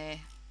up in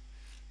their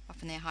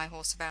high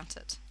horse about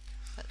it.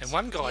 But, And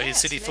one guy yeah, who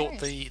said he it's thought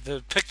hilarious.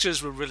 the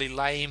pictures were really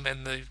lame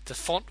and the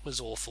font was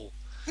awful.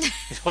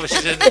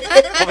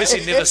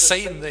 obviously never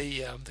seen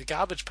the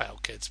Garbage Pail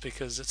Kids,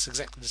 because it's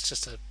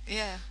just a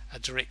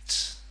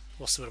direct,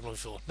 what's the word I'm looking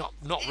for? Not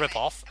rip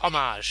off,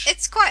 homage.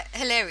 It's quite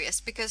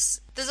hilarious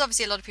because there's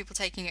obviously a lot of people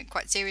taking it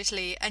quite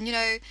seriously, and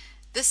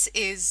this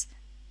is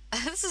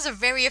a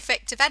very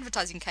effective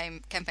advertising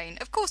campaign.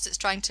 Of course, it's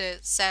trying to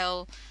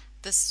sell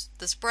this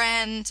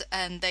brand,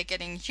 and they're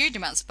getting huge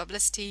amounts of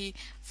publicity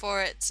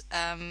for it.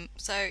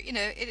 So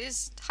it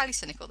is highly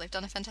cynical. They've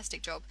done a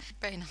fantastic job.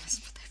 Very nice,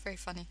 but they're very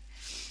funny.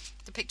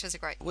 The pictures are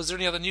great. Was there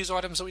any other news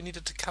items that we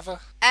needed to cover?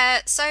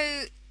 So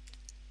I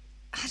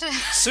don't know.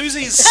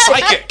 Susie's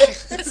psychic.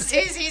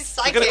 Susie's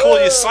psychic. We're going to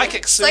call you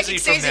Psychic Susie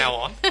Psychic from Susie. now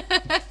on.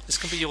 This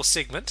can be your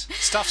segment.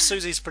 Stuff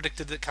Susie's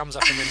predicted that comes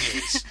up in the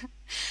news.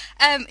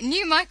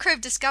 New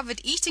microbe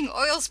discovered eating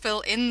oil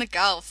spill in the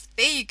Gulf.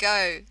 There you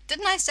go.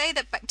 Didn't I say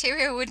that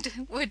bacteria would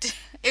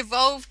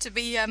evolve to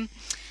be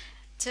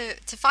to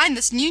find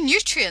this new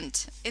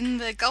nutrient in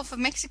the Gulf of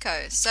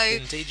Mexico? So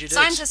Indeed you did.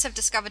 scientists have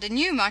discovered a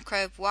new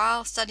microbe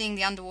while studying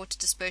the underwater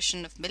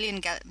dispersion of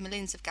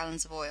millions of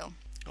gallons of oil.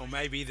 Or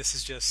maybe this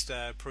is just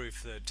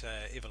proof that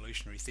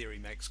evolutionary theory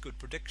makes good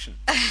prediction.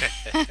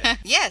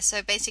 Yeah.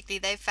 So basically,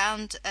 they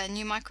found a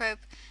new microbe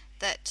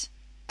that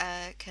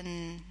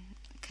can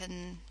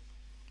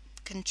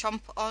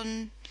chomp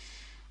on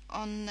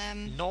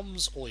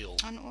Nom's oil.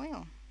 on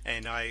oil.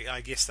 And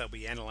I guess they'll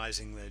be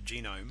analysing the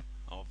genome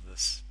of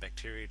this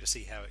bacteria to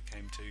see how it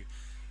came to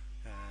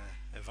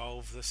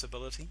evolve this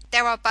ability.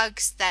 There are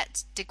bugs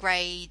that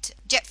degrade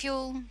jet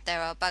fuel.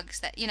 There are bugs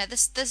that,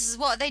 this is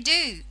what they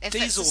do. If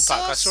Diesel it's a bug.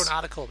 I source, saw an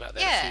article about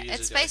that a yeah, few years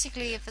it's ago.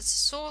 basically if it's a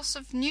source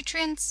of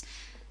nutrients,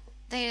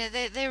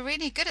 they're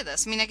really good at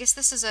this. I mean, I guess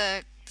this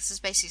is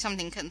basically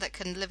something that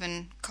can live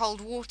in cold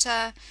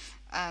water.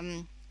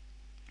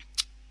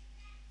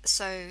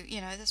 So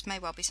this may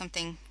well be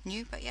something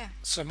new, but yeah.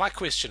 So my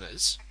question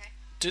is,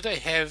 do they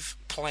have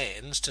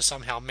plans to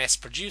somehow mass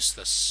produce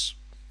this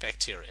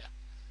bacteria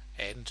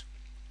and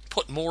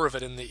put more of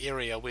it in the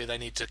area where they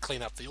need to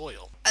clean up the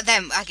oil?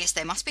 Then I guess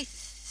they must be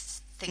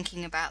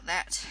thinking about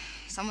that.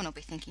 Someone will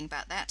be thinking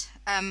about that.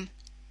 I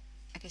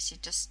guess you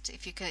just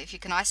if you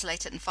can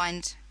isolate it and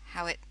find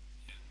how it,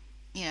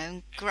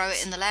 grow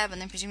it in the lab and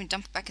then presumably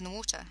dump it back in the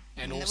water.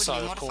 And I mean, also,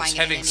 they wouldn't of be course, modifying it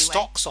in having any way.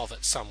 stocks of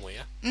it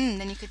somewhere.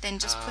 Then you could then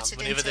just put it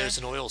whenever into... there's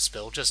an oil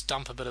spill, just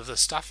dump a bit of this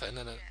stuff in,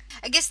 and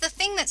I guess the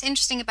thing that's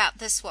interesting about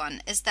this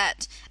one is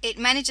that it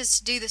manages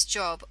to do this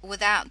job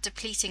without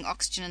depleting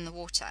oxygen in the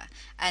water.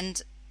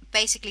 And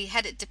basically,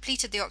 had it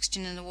depleted the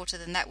oxygen in the water,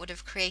 then that would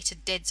have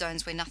created dead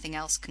zones where nothing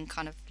else can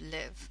kind of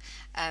live.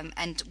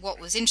 And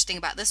what was interesting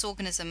about this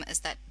organism is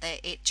that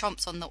it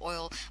chomps on the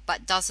oil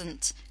but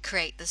doesn't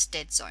create this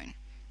dead zone.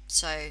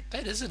 So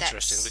that is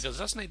interesting because it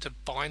doesn't need to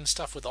bind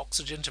stuff with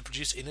oxygen to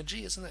produce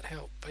energy. Isn't that how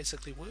it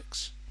basically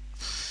works?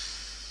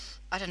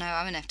 I don't know.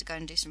 I'm going to have to go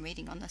and do some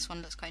reading on this one.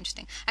 It looks quite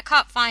interesting. I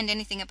can't find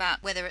anything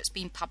about whether it's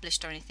been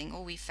published or anything.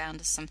 All we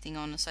found is something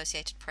on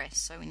Associated Press,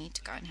 so we need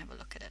to go and have a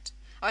look at it.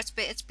 Oh,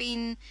 it's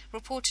been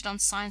reported on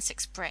Science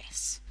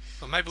Express.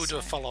 Well, maybe we'll do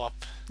a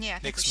follow-up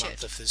next month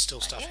should. if there's still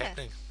stuff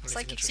happening. It's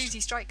like Susie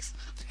Strikes.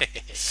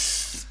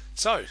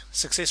 So,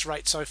 success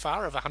rate so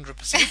far of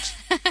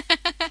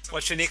 100%.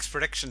 What's your next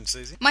prediction,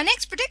 Susie? My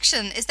next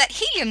prediction is that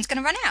helium's going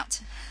to run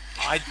out.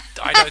 I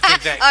don't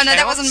think that Oh no,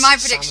 that wasn't my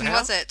prediction, somehow.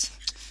 was it?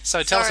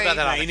 So tell us Sorry. about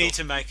that No, article. you need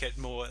to make it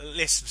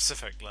less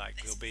specific.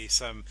 Like there'll be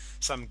some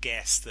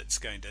gas that's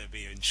going to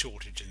be in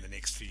shortage in the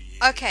next few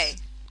years. Okay.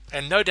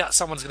 And no doubt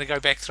someone's going to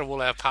go back through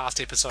all our past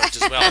episodes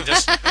as well and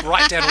just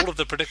write down all of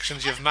the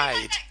predictions you've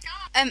made.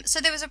 So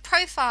there was a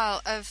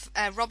profile of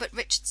Robert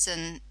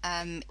Richardson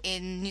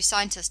in New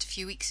Scientist a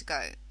few weeks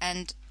ago,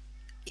 and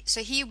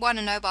so he won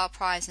a Nobel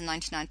Prize in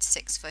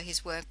 1996 for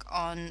his work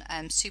on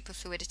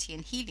superfluidity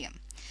in helium,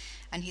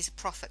 and he's a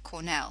prof at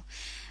Cornell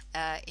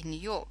in New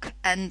York.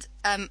 And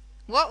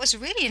what was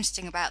really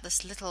interesting about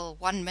this little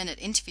 1-minute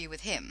interview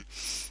with him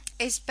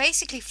is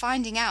basically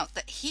finding out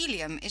that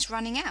helium is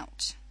running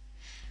out.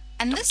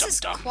 And this is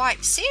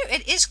quite serious.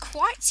 It is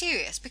quite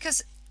serious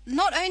because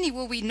not only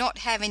will we not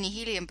have any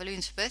helium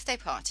balloons for birthday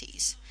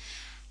parties,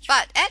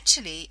 but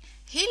actually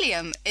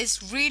helium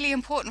is really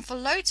important for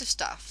loads of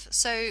stuff.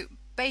 So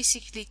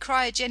basically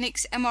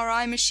cryogenics,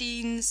 MRI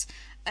machines,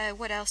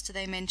 what else do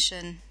they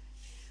mention?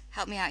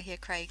 Help me out here,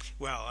 Craig.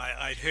 Well,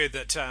 I'd heard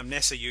that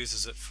NASA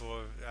uses it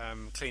for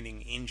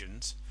cleaning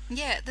engines.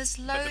 Yeah, there's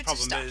But loads the of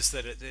problem stuff. is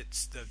that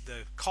it's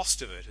the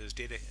cost of it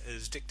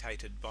is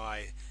dictated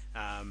by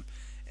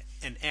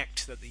an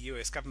act that the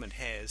US government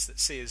has that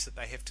says that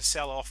they have to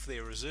sell off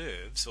their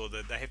reserves, or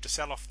that they have to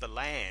sell off the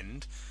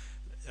land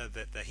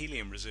that the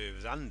helium reserve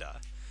is under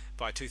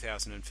by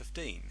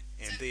 2015,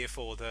 and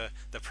therefore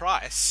the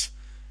price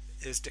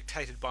is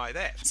dictated by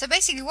that. So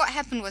basically what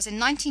happened was in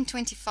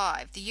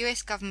 1925 the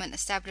US government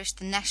established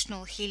the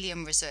National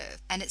Helium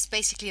Reserve, and it's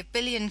basically 1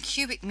 billion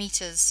cubic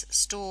meters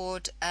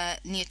stored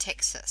near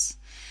Texas.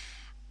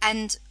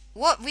 And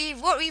what we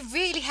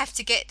really have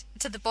to get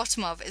to the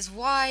bottom of is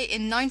why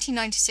in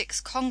 1996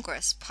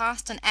 Congress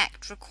passed an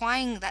act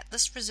requiring that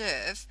this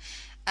reserve,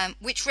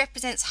 which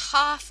represents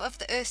half of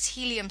the Earth's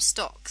helium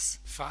stocks,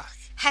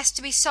 has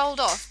to be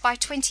sold off by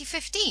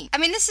 2015. I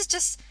mean, this is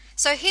just...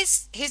 So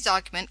his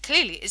argument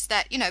clearly is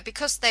that,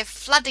 because they're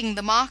flooding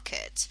the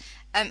market,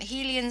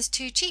 helium's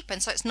too cheap,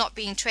 and so it's not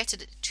being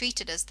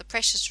treated as the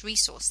precious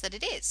resource that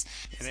it is.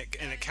 And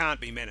it can't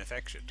be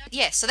manufactured.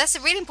 Yes, so that's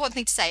a really important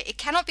thing to say. It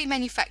cannot be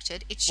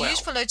manufactured. It's Well,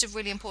 used for loads of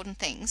really important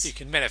things. You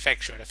can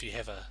manufacture it if you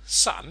have a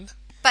sun,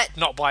 But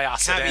not by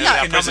us Can't be in our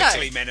economically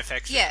present,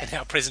 manufactured. yeah, in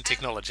our present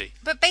technology.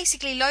 but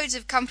basically loads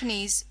of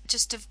companies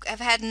just have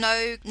had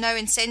no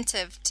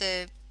incentive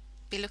to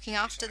be looking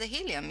after the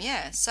helium.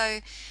 Yeah, so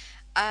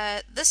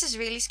this is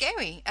really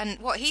scary. And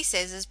what he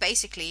says is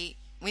basically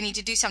we need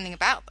to do something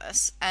about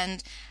this,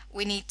 and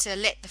we need to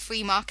let the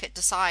free market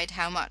decide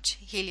how much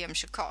helium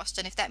should cost.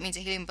 And if that means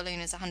a helium balloon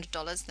is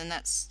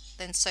 $100,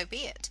 then so be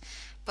it.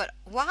 But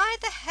why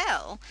the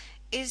hell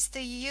is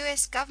the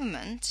US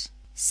government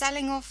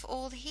selling off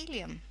all the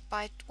helium?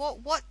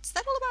 What's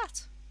that all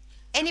about?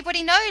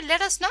 Anybody know?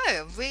 Let us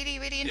know. Really,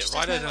 really interested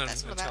Write to it know what in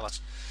that's all and tell about.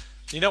 us.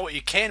 You know what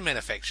you can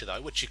manufacture,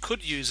 though, which you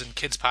could use in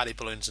kids' party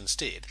balloons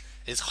instead,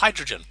 is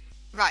hydrogen.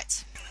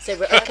 Right. So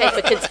we're okay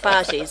for kids'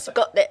 parties.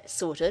 Got that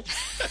sorted.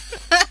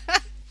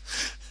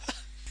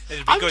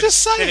 It'd be I'm good. just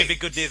saying. It'd be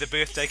good near the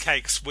birthday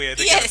cakes where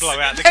they're Yes, going to blow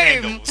out the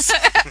boom. candles.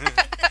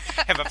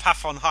 Have a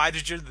puff on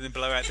hydrogen and then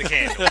blow out the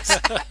candles.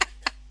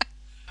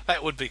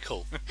 That would be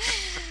cool.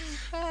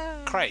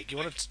 Craig, you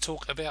wanted to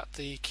talk about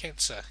the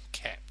cancer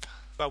cap.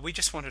 Well, we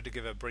just wanted to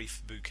give a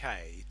brief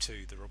bouquet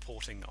to the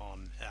reporting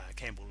on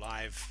Campbell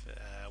Live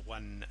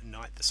one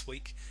night this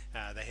week.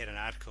 They had an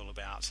article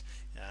about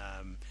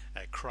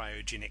a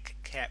cryogenic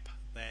cap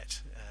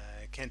that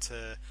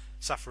cancer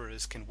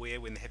sufferers can wear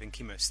when they're having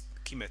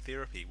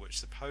chemotherapy, which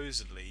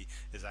supposedly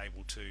is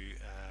able to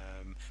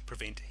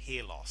prevent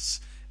hair loss.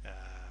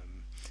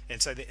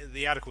 And so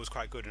the article was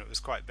quite good, and it was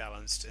quite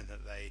balanced in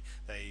that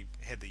they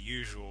had the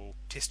usual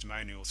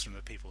testimonials from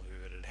the people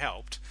who it had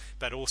helped,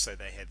 but also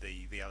they had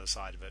the other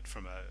side of it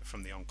from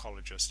the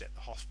oncologist at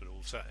the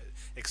hospital, so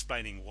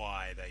explaining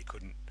why they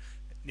couldn't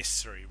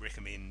necessarily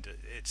recommend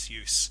its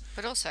use.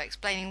 But also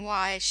explaining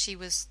why she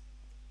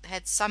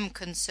had some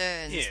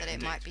concerns that it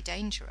indeed. might be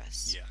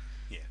dangerous.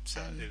 Yeah.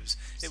 So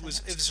it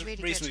was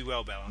really reasonably good.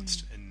 well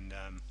balanced, and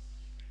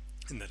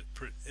in that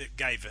it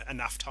gave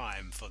enough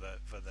time for the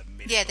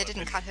medical. Yeah, they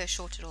didn't cut her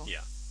short at all.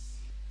 Yeah.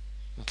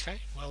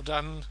 Okay, well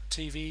done,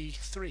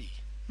 TV3.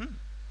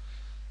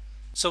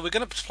 So we're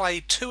going to play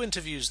 2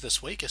 interviews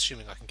this week,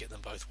 assuming I can get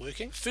them both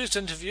working. First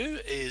interview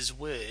is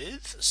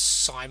with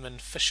Simon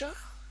Fisher,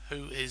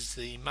 who is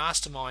the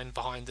mastermind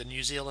behind the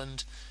New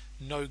Zealand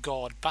No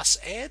God bus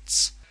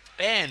ads.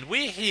 And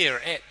we're here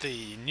at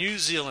the New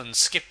Zealand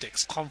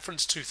Skeptics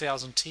Conference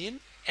 2010,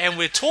 and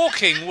we're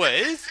talking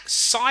with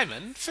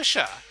Simon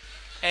Fisher.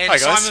 And Hi,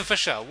 guys. Simon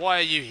Fisher, why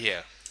are you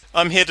here?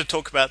 I'm here to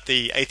talk about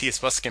the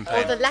atheist bus Or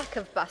campaign. the lack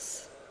of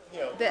bus.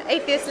 The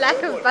atheist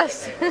lack of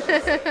bus.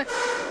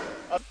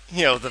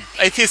 The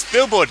atheist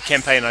billboard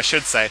campaign, I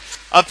should say.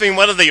 I've been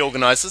one of the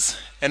organisers,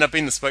 and I've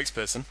been the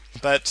spokesperson.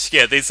 But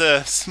yeah, there's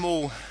a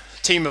small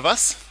team of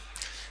us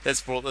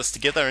that's brought this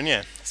together, and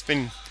yeah, it's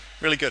been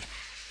really good.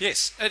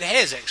 Yes, it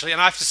has actually,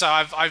 and I have to say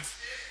I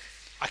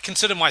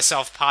consider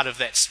myself part of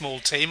that small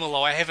team,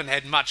 although I haven't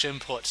had much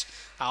input.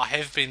 I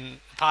have been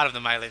part of the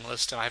mailing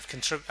list, and I have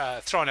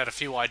thrown out a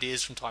few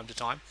ideas from time to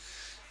time.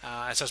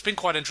 So it's been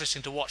quite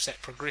interesting to watch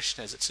that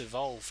progression as it's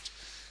evolved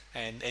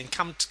and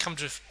come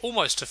to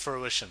almost to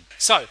fruition.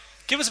 So,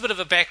 give us a bit of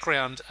a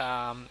background.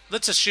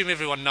 Let's assume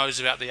everyone knows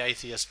about the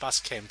atheist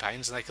bus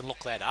campaigns, and they can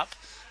look that up.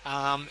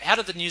 How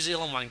did the New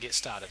Zealand one get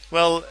started?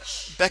 Well,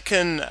 back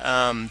in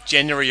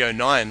January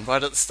 2009,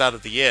 right at the start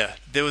of the year,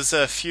 there was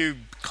a few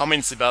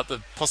comments about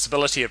the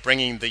possibility of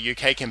bringing the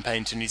UK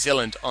campaign to New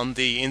Zealand on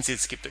the NZ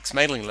Skeptics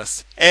mailing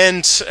list.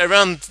 And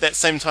around that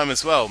same time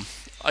as well,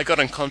 I got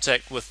in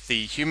contact with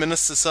the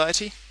Humanist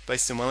Society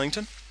based in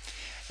Wellington,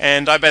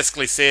 and I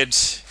basically said,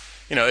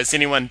 is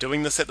anyone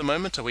doing this at the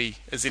moment?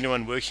 Is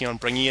anyone working on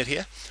bringing it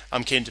here?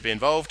 I'm keen to be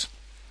involved.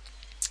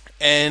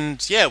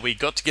 And yeah, we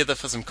got together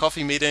for some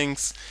coffee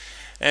meetings,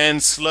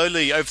 and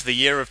slowly over the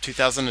year of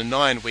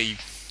 2009,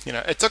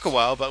 it took a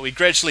while, but we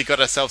gradually got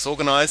ourselves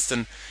organised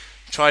and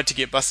tried to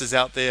get buses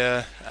out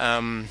there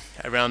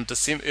around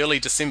early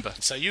December.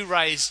 So you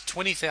raised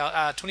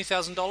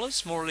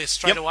 $20,000 more or less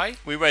straight away,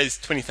 We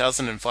raised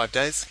 $20,000 in 5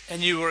 days.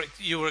 and you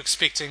were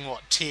expecting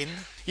what, 10?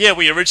 Yeah,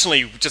 we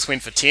originally just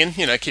went for 10,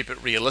 keep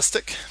it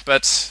realistic,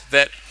 but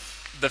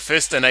the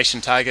first donation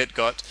target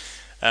got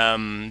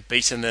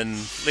beaten in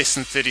less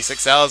than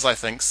 36 hours, I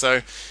think,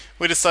 so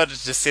we decided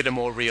to set a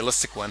more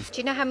realistic one. Do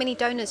you know how many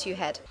donors you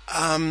had?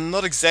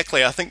 Not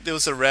exactly. I think there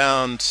was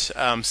around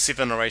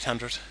 700 or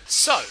 800.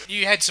 So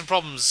you had some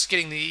problems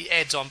getting the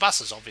ads on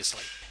buses,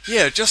 obviously.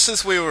 Yeah, just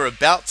as we were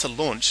about to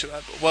launch,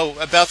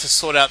 about to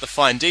sort out the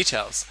fine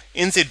details,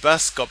 NZ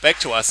Bus got back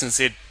to us and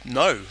said,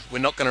 no, we're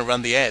not going to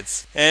run the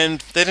ads.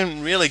 And they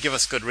didn't really give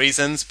us good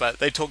reasons, but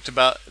they talked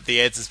about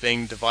the ads as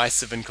being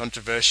divisive and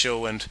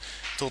controversial, and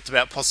talked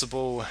about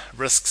possible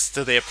risks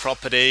to their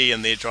property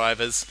and their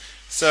drivers.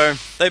 So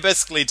they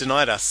basically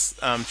denied us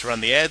to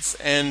run the ads,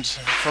 and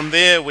from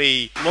there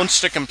we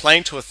launched a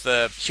complaint with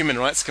the Human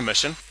Rights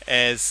Commission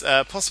as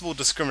a possible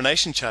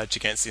discrimination charge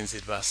against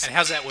NZ Bus. And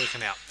how's that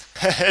working out?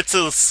 It's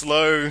a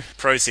slow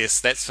process,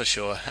 that's for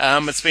sure.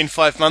 It's been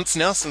 5 months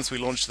now since we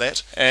launched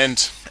that,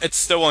 and it's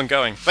still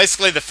ongoing.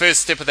 Basically, the first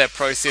step of that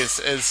process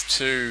is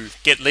to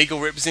get legal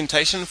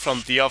representation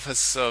from the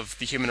Office of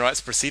the Human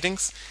Rights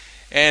Proceedings,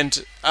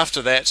 and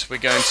after that we're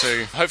going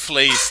to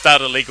hopefully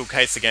start a legal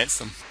case against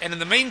them. And in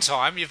the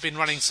meantime, you've been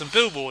running some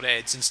billboard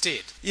ads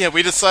instead. Yeah,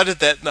 we decided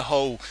that the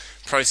whole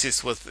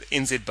process with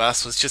NZ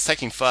Bus was just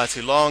taking far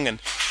too long, and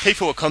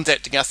people were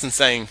contacting us and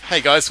saying,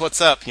 hey guys,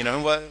 what's up,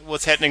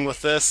 what's happening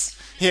with this,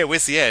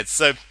 where's the ads?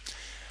 So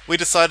we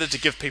decided to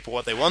give people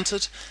what they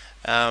wanted,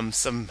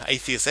 some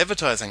atheist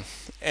advertising,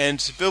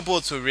 and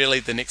billboards were really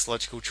the next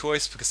logical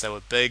choice because they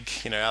were big,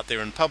 out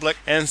there in public,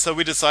 and so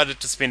we decided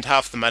to spend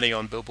half the money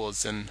on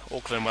billboards in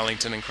Auckland,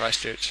 Wellington and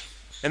Christchurch.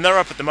 And they're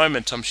up at the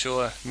moment. I'm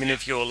sure many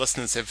of your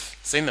listeners have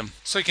seen them.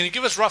 So can you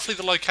give us roughly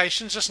the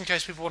locations, just in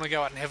case people want to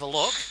go out and have a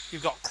look?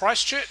 You've got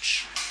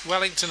Christchurch,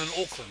 Wellington and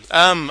Auckland.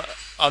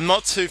 I'm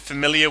not too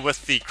familiar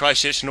with the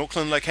Christchurch and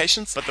Auckland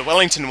locations, but the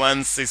Wellington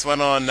ones, there's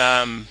one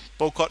on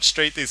Bulcott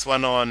Street, there's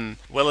one on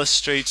Willis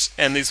Street,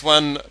 and there's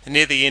one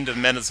near the end of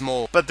Manners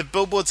Mall. But the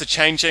billboards are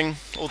changing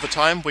all the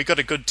time. We got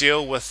a good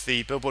deal with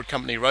the billboard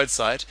company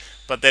Roadside,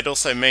 but that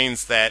also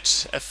means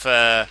that if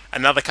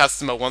another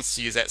customer wants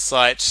to use that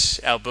site,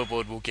 our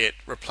billboard will get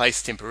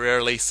replaced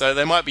temporarily, so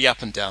they might be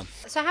up and down.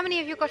 So how many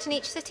have you got in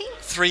each city?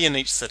 3 in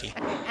each city.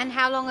 And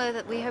how long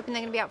are we hoping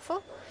they're going to be up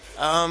for?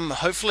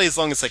 Hopefully as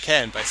long as they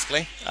can,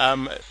 basically.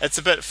 It's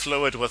a bit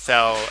fluid with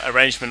our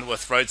arrangement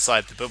with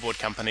Roadside, the billboard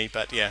company,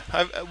 but yeah,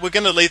 we're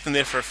going to leave them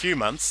there for a few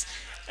months.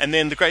 And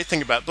then the great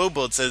thing about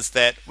billboards is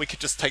that we could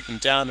just take them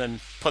down and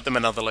put them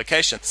in other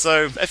locations.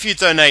 So if you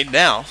donate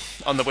now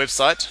on the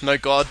website,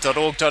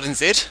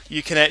 nogod.org.nz,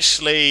 you can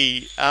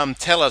actually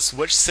tell us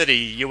which city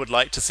you would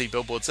like to see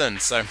billboards in.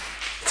 So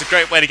it's a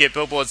great way to get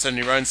billboards in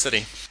your own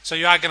city. So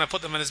you are going to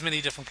put them in as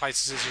many different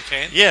places as you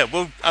can? Yeah,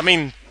 well, I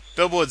mean,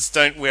 billboards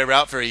don't wear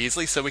out very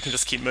easily, so we can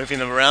just keep moving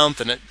them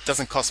around, and it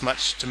doesn't cost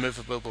much to move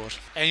a billboard.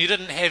 And you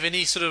didn't have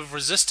any sort of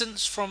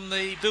resistance from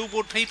the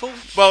billboard people?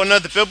 Well, no,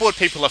 the billboard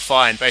people are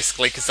fine,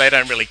 basically, because they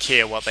don't really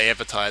care what they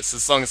advertise,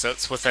 as long as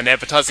it's within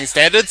advertising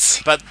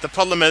standards. But the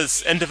problem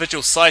is,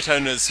 individual site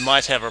owners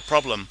might have a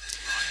problem.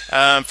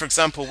 For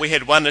example, we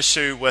had one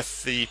issue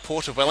with the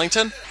Port of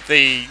Wellington.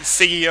 The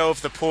CEO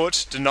of the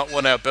port did not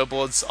want our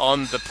billboards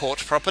on the port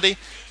property,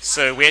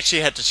 so we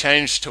actually had to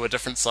change to a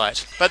different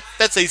site. But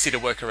that's easy to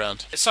work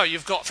around. So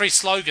you've got 3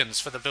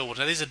 slogans for the billboard.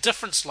 Now these are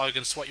different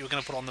slogans to what you were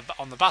going to put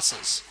on the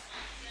buses.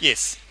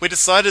 Yes, we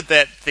decided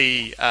that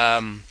the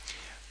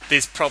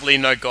 "There's probably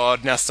no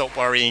God, now stop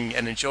worrying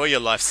and enjoy your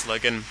life"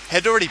 slogan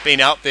had already been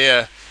out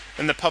there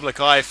in the public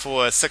eye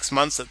for 6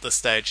 months at this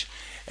stage,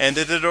 and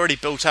it had already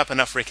built up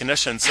enough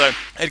recognition. So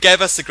it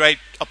gave us a great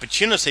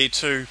opportunity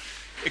to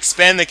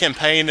expand the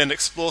campaign and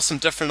explore some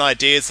different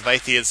ideas of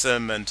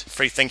atheism and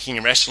free thinking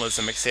and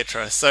rationalism,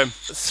 etc. So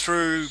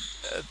through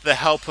the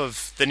help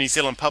of the New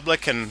Zealand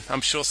public, and I'm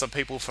sure some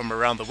people from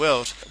around the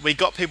world, we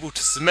got people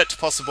to submit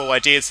possible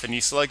ideas for new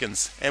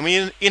slogans, and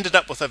we ended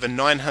up with over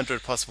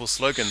 900 possible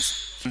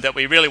slogans that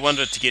we really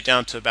wanted to get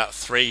down to about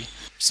 3.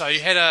 So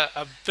you had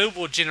a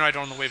billboard generator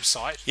on the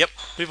website. Yep.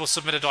 People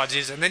submitted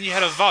ideas, and then you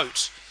had a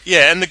vote.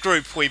 Yeah, in the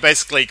group we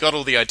basically got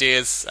all the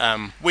ideas,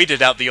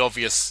 weeded out the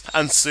obvious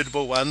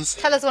unsuitable ones.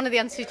 Tell us one of the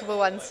unsuitable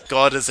ones.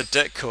 God is a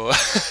dick, or,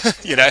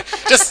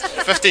 just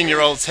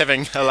 15-year-olds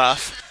having a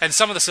laugh. And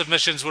some of the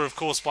submissions were, of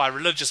course, by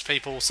religious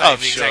people saying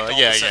the exact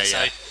opposite.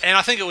 Yeah. And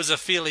I think it was a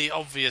fairly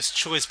obvious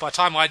choice. By the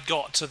time I'd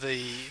got to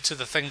the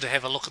thing to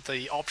have a look at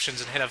the options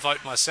and had a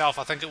vote myself,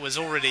 I think it was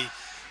already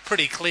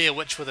pretty clear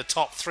which were the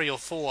top 3 or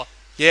 4.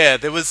 Yeah,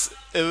 it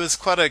was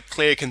quite a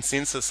clear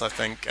consensus, I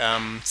think,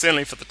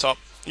 certainly for the top.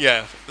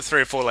 Yeah, the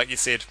 3 or 4, like you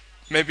said,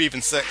 maybe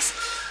even 6.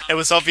 It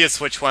was obvious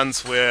which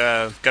ones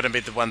were going to be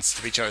the ones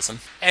to be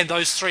chosen. And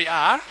those 3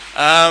 are?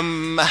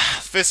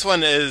 First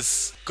one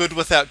is "Good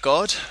without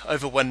God,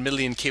 over 1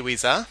 million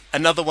Kiwis are."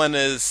 Another one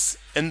is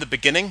 "In the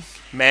beginning,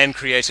 man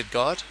created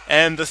God."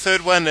 And the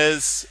third one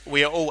is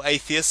 "We are all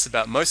atheists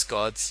about most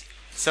gods.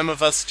 Some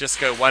of us just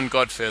go one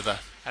God further."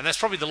 And that's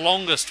probably the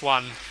longest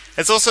one.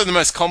 It's also the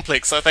most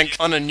complex. I think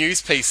on a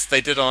news piece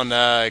they did on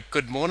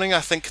Good Morning,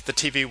 I think the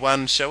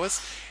TV1 show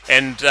is,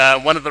 and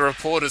one of the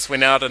reporters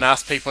went out and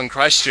asked people in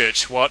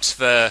Christchurch what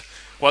the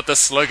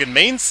slogan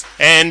means.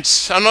 And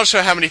I'm not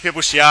sure how many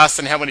people she asked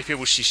and how many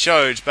people she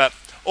showed, but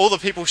all the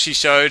people she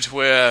showed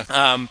were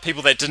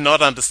people that did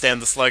not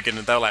understand the slogan,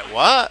 and they were like,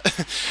 "What?" But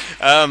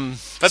so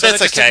that's they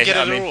just okay.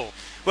 Didn't get it at all.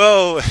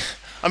 Well,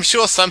 I'm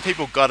sure some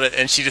people got it,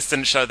 and she just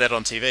didn't show that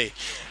on TV.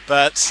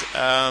 But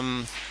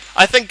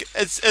I think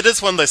it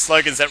is one of those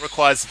slogans that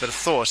requires a bit of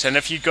thought, and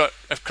if you got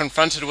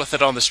confronted with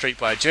it on the street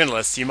by a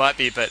journalist, you might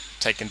be a bit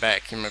taken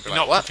back. You might be like,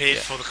 not "What?" prepared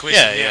for the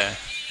question. Yeah.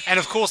 And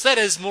of course, that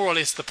is more or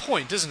less the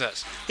point, isn't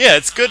it? Yeah,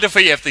 it's good if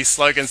we have these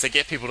slogans that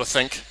get people to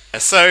think.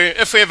 So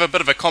if we have a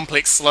bit of a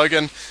complex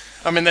slogan,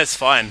 I mean, that's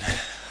fine.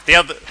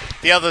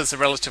 The others are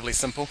relatively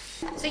simple.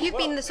 So you've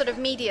been the sort of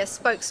media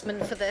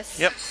spokesman for this.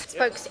 Yep.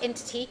 Spokes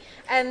entity.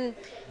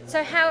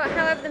 So how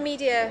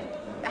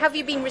have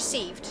you been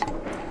received?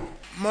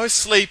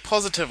 Mostly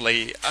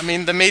positively. I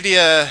mean, the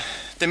media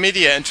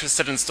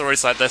interested in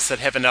stories like this that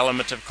have an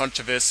element of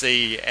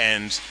controversy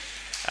and,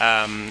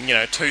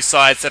 2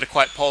 sides that are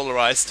quite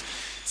polarized.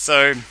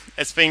 So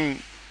it's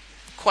been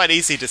quite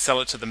easy to sell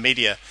it to the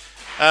media.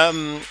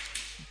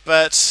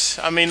 But,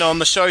 I mean, on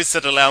the shows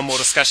that allow more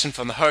discussion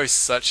from the hosts,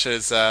 such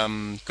as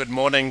Good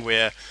Morning,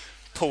 where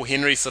Paul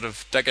Henry sort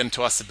of dug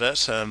into us a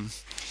bit,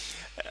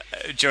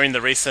 during the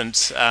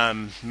recent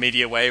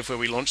media wave where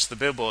we launched the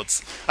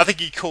billboards. I think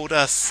he called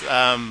us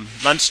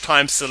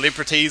lunchtime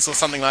celebrities or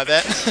something like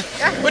that,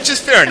 which is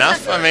fair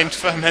enough, I mean,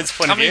 from his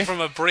point of view. Coming from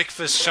a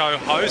breakfast show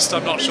host,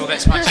 I'm not sure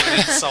that's much of an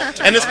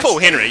insult. And it's Paul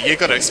Henry, you've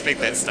got to expect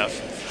that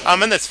stuff.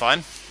 And that's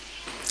fine.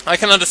 I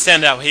can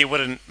understand how he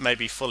wouldn't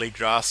maybe fully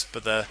grasp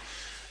the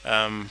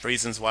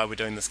reasons why we're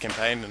doing this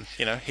campaign,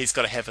 and, he's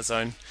got to have his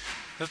own.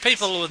 For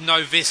people with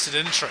no vested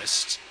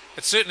interest,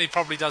 it certainly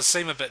probably does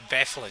seem a bit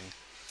baffling.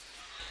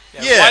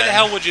 Yeah. Why the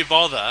hell would you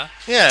bother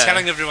Yeah.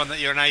 telling everyone that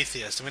you're an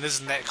atheist? I mean,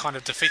 isn't that kind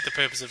of defeat the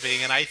purpose of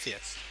being an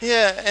atheist?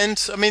 Yeah, and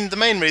I mean the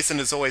main reason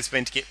has always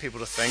been to get people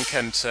to think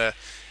and to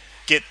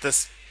get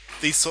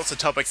these sorts of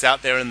topics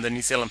out there in the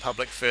New Zealand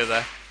public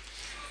further.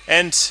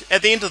 And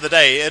at the end of the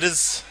day, it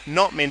is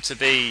not meant to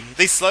be.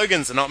 These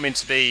slogans are not meant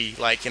to be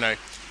like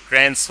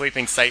grand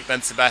sweeping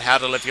statements about how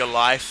to live your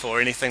life or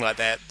anything like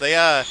that. They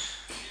are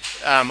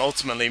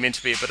ultimately meant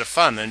to be a bit of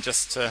fun and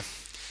just to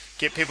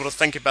get people to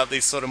think about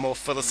these sort of more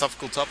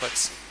philosophical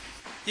topics.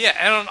 Yeah,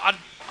 and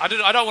I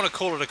don't want to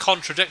call it a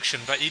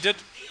contradiction, but you did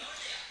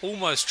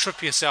almost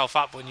trip yourself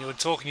up when you were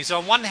talking. You said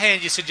on one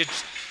hand you said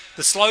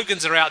the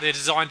slogans are out there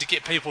designed to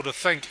get people to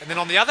think, and then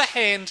on the other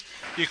hand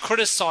you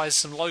criticised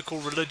some local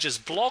religious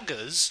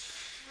bloggers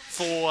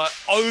for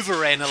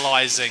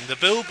over-analysing the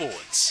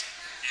billboards.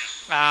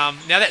 Now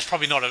that's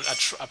probably not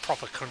a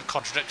proper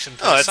contradiction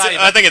per se.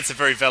 I think it's a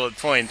very valid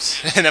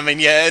point. And I mean,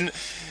 yeah, and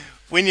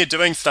when you're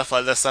doing stuff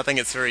like this, I think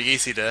it's very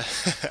easy to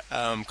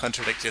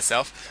contradict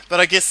yourself. But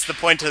I guess the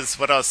point is,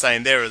 what I was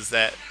saying there is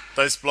that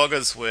those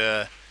bloggers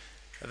were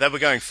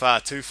going far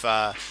too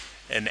far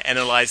in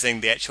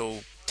analysing the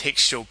actual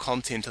textual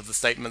content of the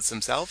statements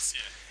themselves,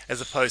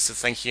 as opposed to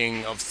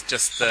thinking of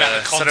just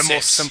the sort of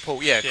more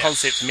simple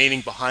concept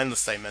meaning behind the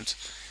statement.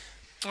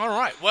 All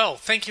right. Well,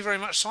 thank you very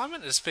much,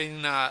 Simon. It's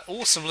been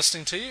awesome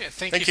listening to you.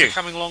 Thank you for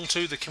coming along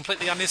to the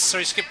Completely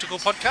Unnecessary Skeptical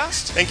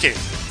podcast. Thank you.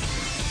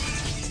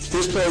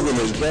 This program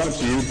is brought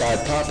to you by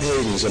Pop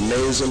Hayden's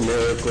Amazing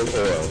Miracle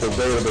Oil,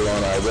 available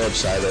on our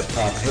website at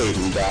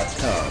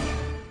pophayden.com.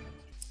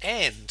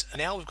 And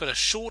now we've got a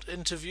short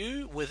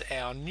interview with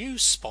our new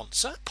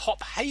sponsor,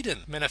 Pop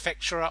Hayden,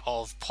 manufacturer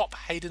of Pop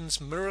Hayden's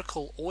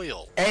Miracle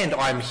Oil. And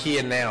I'm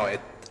here now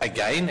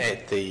again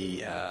at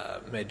the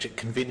Magic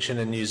Convention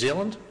in New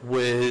Zealand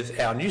with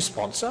our new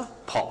sponsor,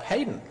 Pop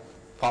Hayden.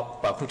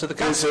 Pop, welcome to the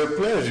It's a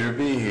pleasure to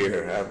be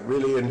here. I've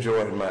really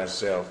enjoyed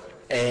myself.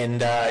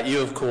 And you,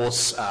 of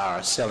course,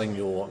 are selling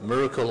your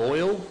Miracle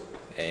Oil,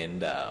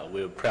 and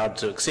we're proud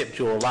to accept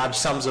your large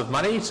sums of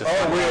money to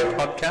fund our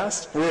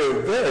podcast. We're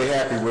very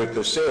happy with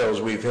the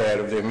sales we've had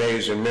of the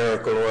Amazing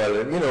Miracle Oil.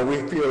 And,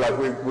 we feel like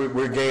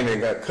we're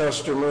gaining a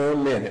customer a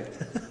minute.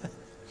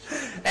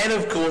 And,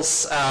 of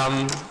course,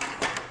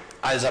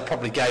 as I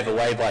probably gave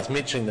away by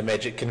mentioning the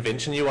Magic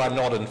Convention, you are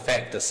not, in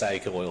fact, a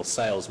Seika Oil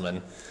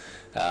salesman.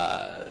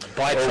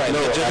 By trade,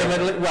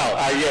 legitimately?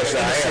 Yes,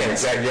 I am.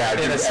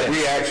 Exactly.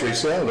 We actually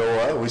sell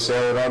the oil. We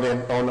sell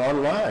it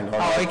online on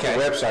our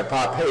website,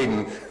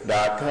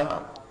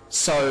 pophayden.com.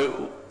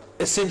 So,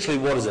 essentially,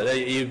 what is it?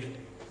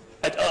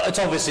 It's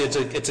obviously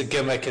it's a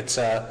gimmick. It's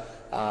a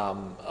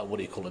what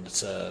do you call it?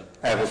 It's a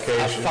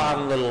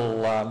fun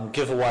little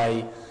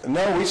giveaway.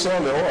 No, we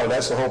sell the oil.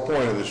 That's the whole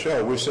point of the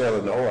show. We're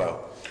selling the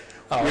oil.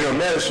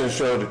 Medicine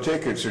show, the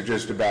tickets are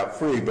just about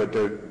free, but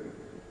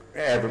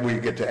we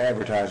get to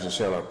advertise and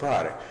sell our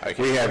product.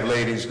 Okay. We have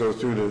ladies go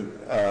through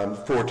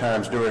 4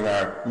 times during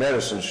our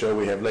medicine show.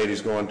 We have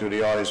ladies going through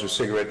the audience with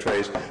cigarette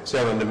trays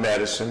selling the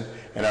medicine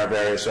and our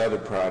various other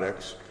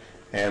products.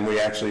 And we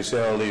actually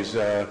sell these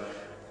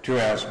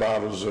 2-ounce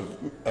bottles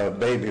of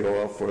baby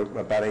oil for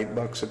about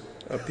 $8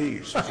 a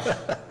piece.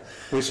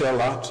 We sell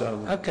lots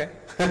of them. Okay.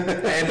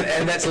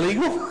 and that's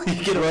legal?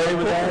 You get away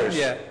with that?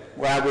 Yeah.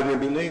 Why wouldn't it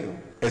be legal?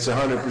 It's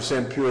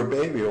 100% pure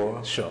baby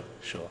oil. Sure.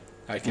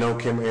 Okay. No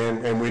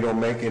and we don't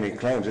make any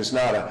claims. It's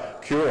not a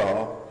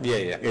cure-all.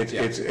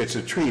 It's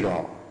a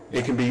treat-all.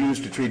 It can be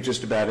used to treat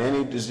just about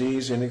any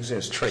disease in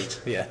existence. Treat,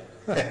 yeah.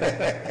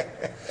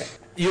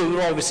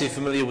 You're obviously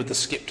familiar with the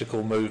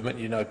skeptical movement.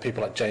 You know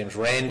people like James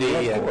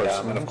Randi,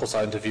 and of course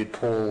I interviewed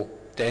Paul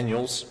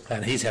Daniels,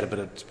 and he's had a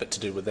bit to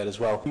do with that as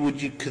well.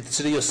 Would you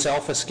consider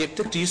yourself a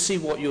skeptic? Do you see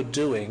what you're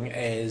doing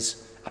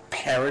as a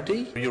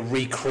parody? You're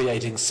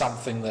recreating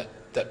something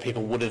that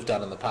people would have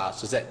done in the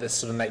past. Is that the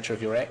sort of nature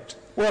of your act?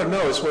 Well,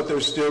 no, it's what they're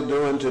still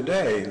doing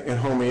today in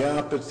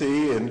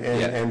homeopathy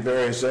and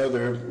various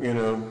other,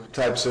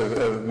 types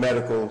of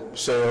medical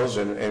sales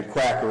and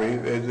quackery.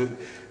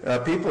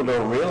 People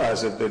don't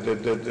realize that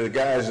the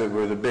guys that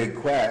were the big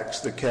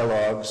quacks, the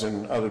Kellogg's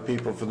and other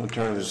people from the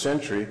turn of the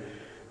century,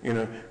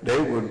 they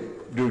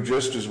would do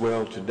just as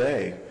well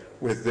today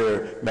with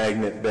their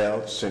magnet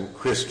belts and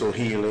crystal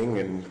healing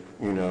and,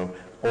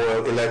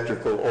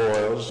 electrical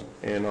oils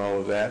and all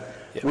of that.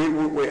 Yeah.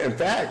 We, in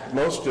fact,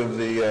 most of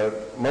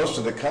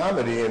the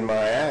comedy in my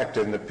act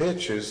and the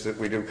pitches that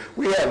we do,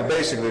 we have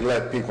basically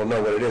let people know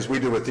what it is. We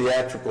do a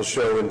theatrical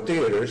show in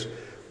theaters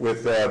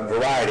with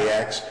variety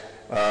acts,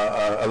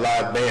 a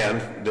live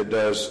band that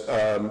does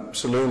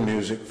saloon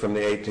music from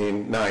the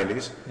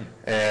 1890s,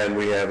 and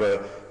we have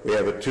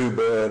a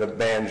tuba and a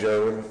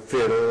banjo and a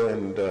fiddle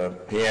and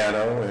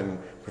piano, and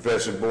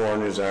Professor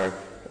Bourne is our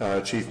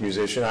chief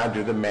musician. I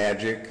do the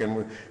magic,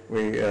 and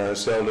we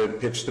sell to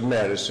pitch the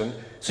medicine.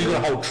 So you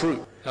got a whole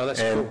troupe. Oh, that's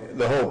cool.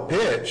 The whole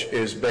pitch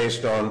is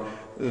based on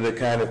the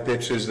kind of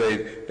pitches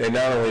they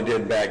not only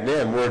did back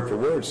then, word for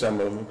word, some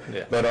of them,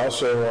 but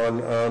also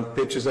on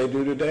pitches they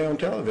do today on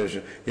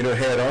television.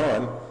 Head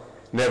On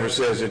never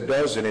says it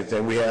does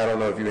anything. I don't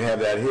know if you have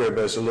that here,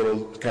 but it's a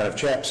little kind of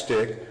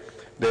chapstick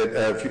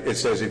that it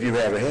says if you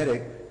have a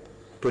headache,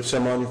 put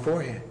some on your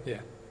forehead. Yeah.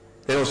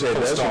 They don't say it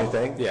does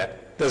anything. Yeah.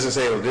 Doesn't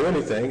say it'll do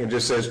anything. It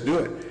just says do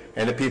it.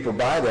 And the people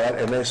buy that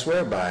and they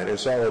swear by it.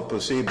 It's all a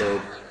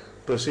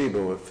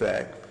placebo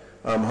effect.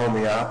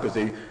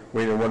 Homeopathy,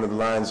 one of the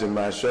lines in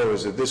my show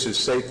is that this is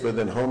safer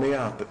than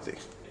homeopathy,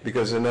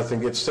 because nothing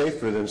gets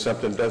safer than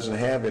something doesn't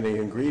have any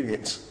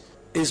ingredients.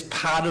 Is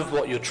part of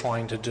what you're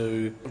trying to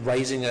do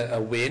raising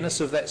awareness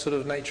of that sort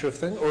of nature of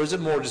thing, or is it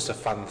more just a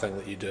fun thing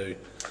that you do?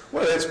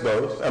 Well, it's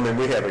both. I mean,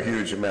 we have a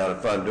huge amount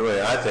of fun doing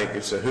it. I think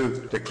it's a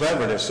hoot. The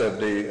cleverness of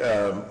the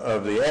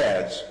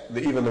ads,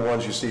 even the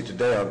ones you see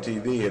today on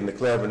TV, and the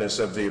cleverness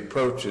of the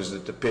approaches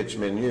that the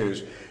pitchmen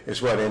use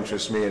is what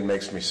interests me and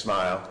makes me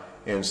smile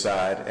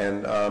inside.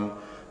 And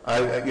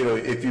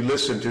if you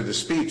listen to the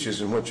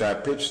speeches in which I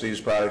pitch these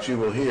products, you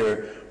will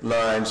hear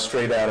lines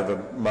straight out of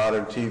a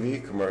modern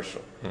TV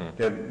commercial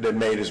that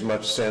made as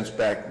much sense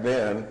back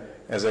then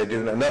as they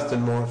do now.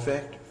 Nothing more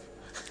effective.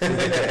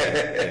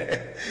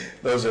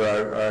 Those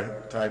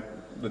are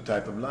the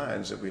type of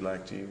lines that we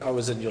like to use. I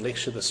was in your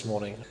lecture this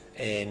morning,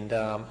 and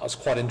I was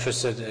quite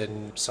interested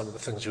in some of the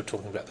things you were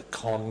talking about, the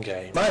con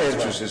game. My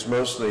interest is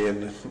mostly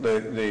in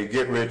the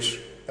get-rich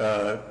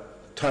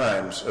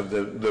times of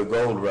the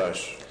gold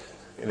rush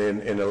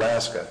in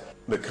Alaska.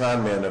 The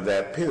con men of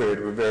that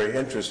period were very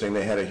interesting.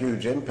 They had a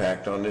huge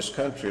impact on this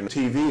country. And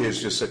TV is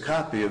just a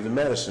copy of the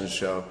medicine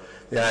show.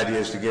 The idea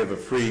is to give a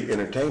free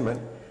entertainment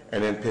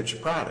and then pitch a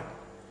product.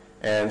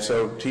 And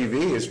so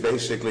TV is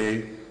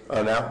basically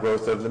an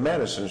outgrowth of the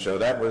medicine show.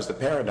 That was the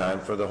paradigm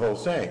for the whole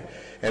thing.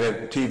 And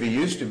TV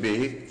used to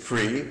be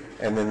free,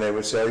 and then they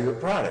would sell you a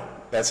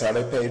product. That's how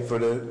they paid for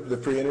the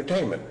free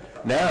entertainment.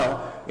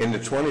 Now, in the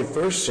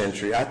 21st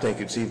century, I think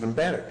it's even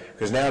better,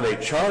 because now they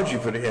charge you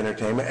for the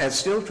entertainment and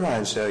still try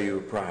and sell you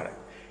a product.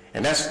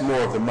 And that's more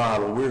of the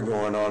model we're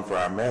going on for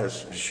our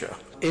medicine show.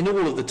 In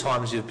all of the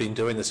times you've been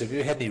doing this, have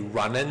you had any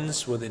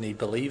run-ins with any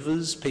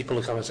believers? People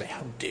who come and say,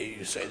 how dare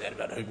you say that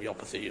about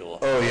homeopathy? Or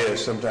oh, yeah,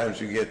 sometimes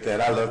you get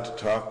that. I love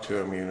to talk to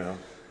them,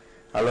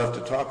 I love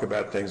to talk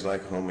about things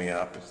like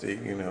homeopathy,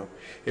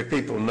 If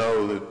people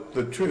know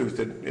the truth,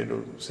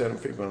 it'll set them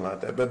people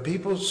like that. But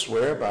people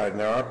swear by it,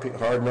 and there are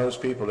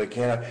hard-nosed people that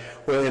cannot.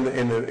 Well, in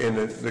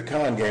the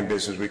con game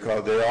business, we call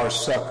it, there are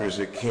suckers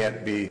that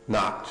can't be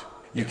knocked.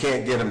 You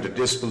can't get them to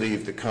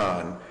disbelieve the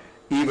con.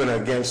 Even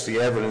against the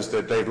evidence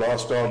that they've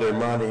lost all their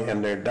money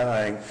and they're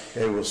dying,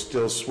 they will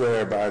still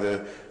swear by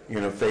the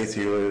faith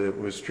healer that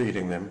was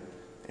treating them,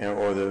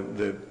 or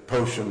the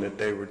potion that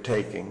they were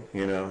taking,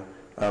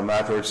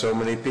 I've heard so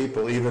many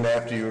people, even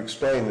after you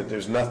explain that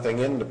there's nothing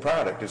in the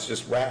product, it's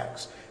just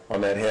wax on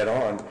that head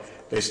on,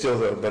 they still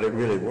go, but it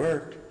really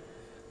worked.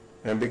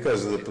 And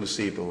because of the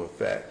placebo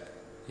effect.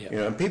 Yep.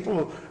 And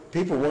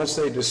people once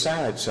they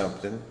decide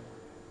something,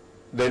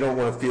 they don't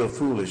want to feel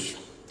foolish.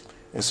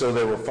 And so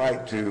they will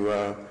fight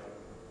to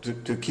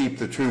keep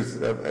the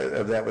truth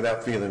of that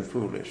without feeling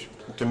foolish.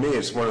 To me,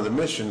 it's one of the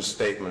mission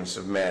statements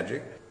of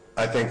magic.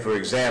 I think, for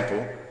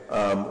example,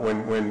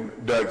 when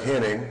Doug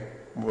Henning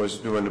was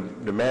doing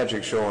the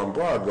magic show on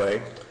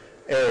Broadway,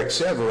 Eric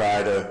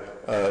Sevareid,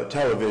 a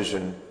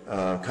television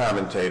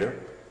commentator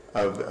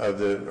of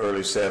the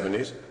early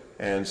 70s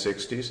and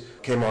 60s,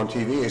 came on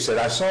TV and said,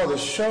 I saw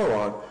this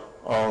show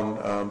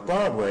on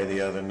Broadway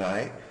the other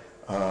night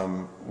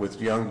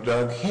with young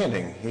Doug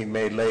Henning. He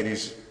made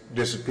ladies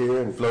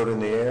disappear and float in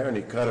the air, and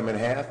he cut them in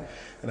half,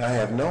 and I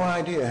have no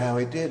idea how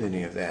he did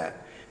any of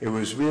that. It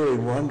was really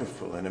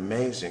wonderful and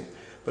amazing,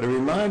 but it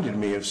reminded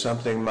me of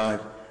something my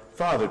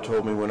father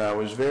told me when I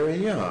was very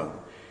young.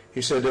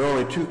 He said there are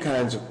only two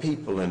kinds of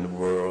people in the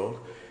world.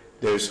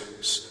 There's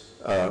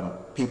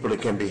people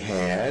that can be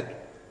had,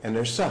 and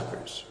there's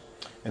suckers.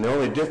 And the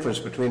only difference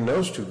between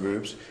those two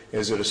groups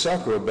is that a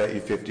sucker will bet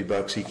you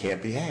 $50 he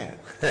can't be had.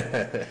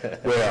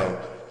 Well,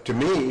 to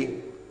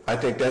me, I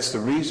think that's the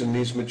reason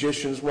these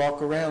magicians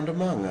walk around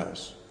among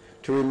us,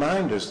 to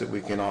remind us that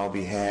we can all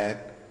be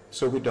had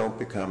so we don't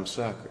become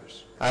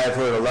suckers. I have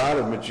heard a lot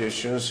of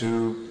magicians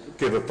who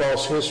give a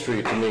false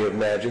history to me of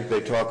magic.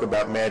 They talk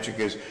about magic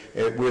as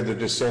we're the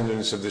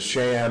descendants of the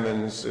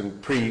shamans and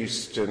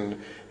priests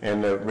and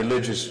the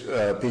religious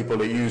people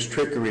that use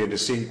trickery and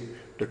deceit,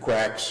 the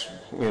quacks,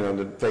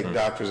 the fake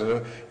doctors,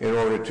 in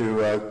order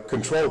to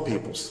control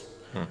peoples.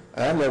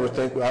 I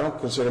don't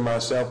consider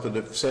myself the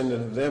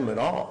descendant of them at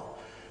all.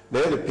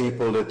 They're the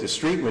people that the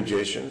street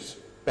magicians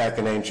back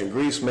in ancient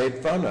Greece made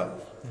fun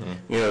of.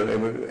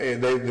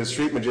 The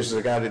street magicians,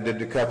 the guy that did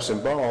the cups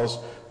and balls,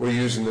 were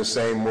using the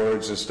same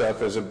words and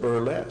stuff as a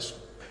burlesque.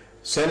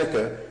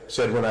 Seneca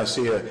said, when I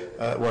see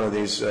one of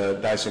these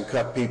Dyson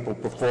Cup people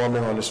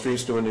performing on the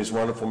streets doing these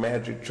wonderful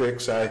magic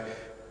tricks, I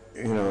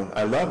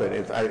love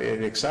it.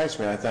 It excites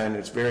me. I find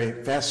it's very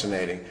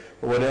fascinating.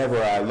 But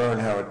whenever I learn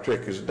how a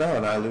trick is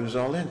done, I lose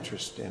all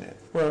interest in it.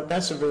 Well,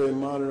 that's a very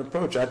modern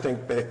approach. I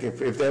think back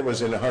if that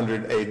was in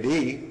 100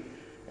 A.D.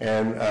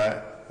 and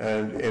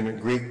in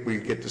Greek we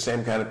get the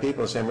same kind of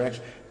people, the same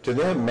reaction. To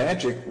them,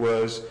 magic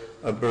was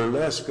a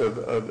burlesque of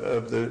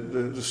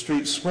the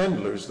street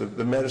swindlers,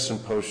 the medicine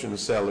potion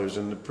sellers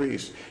and the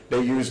priests.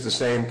 They use the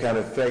same kind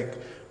of fake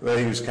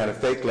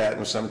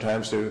Latin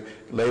sometimes to,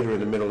 later in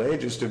the Middle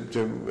Ages, to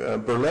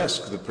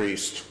burlesque the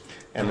priest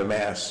and the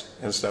mass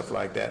and stuff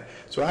like that.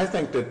 So I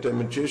think that the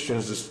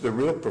magicians, the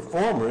real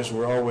performers,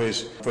 were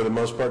always, for the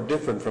most part,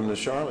 different from the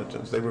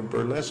charlatans. They were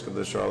burlesque of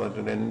the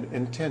charlatan and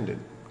intended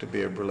to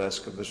be a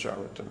burlesque of the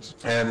charlatans.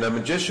 And the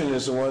magician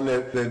is the one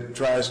that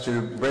tries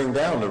to bring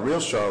down the real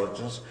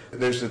charlatans.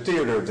 There's the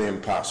theater of the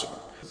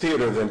impossible. The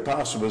theater of the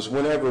impossible is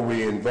whenever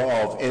we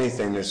involve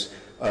anything that's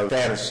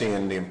fantasy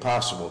and the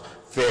impossible,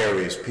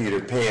 fairies, Peter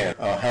Pan,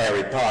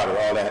 Harry Potter,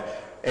 all that,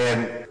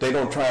 and they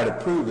don't try to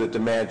prove that the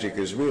magic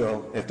is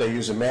real. If they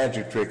use a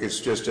magic trick,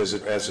 it's just as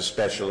a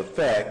special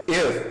effect.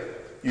 If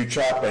you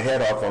chop a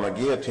head off on a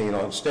guillotine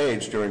on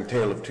stage during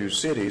Tale of Two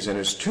Cities and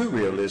it's too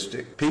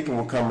realistic, people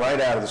will come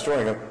right out of the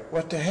story and go,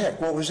 what the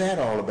heck, what was that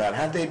all about?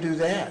 How'd they do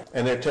that?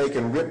 And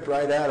they're ripped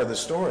right out of the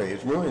story.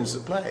 It ruins the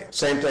play.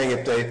 Same thing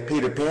if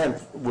Peter Pan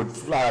would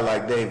fly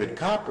like David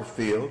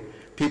Copperfield,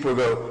 people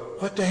go,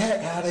 what the heck,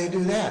 how'd they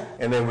do that?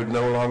 And they would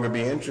no longer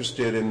be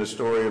interested in the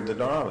story of the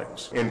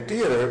Darlings. In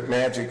theater,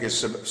 magic is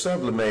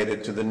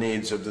sublimated to the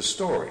needs of the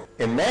story.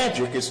 In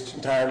magic, it's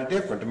entirely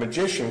different. The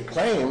magician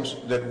claims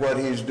that what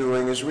he's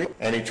doing is real,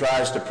 and he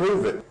tries to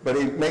prove it, but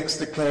he makes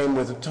the claim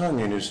with a tongue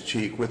in his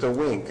cheek, with a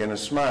wink and a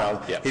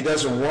smile. Yep. He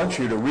doesn't want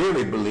you to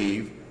really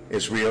believe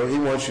it's real. He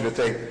wants you to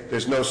think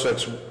there's no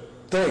such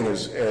thing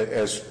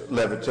as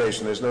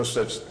levitation. There's no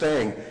such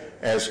thing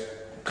as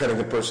cutting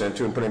a person in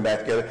two and putting them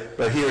back together.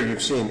 But here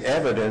you've seen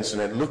evidence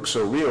and it looks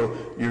so real,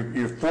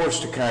 you're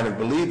forced to kind of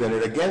believe in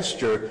it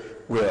against your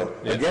will.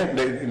 Yep. Again,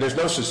 there's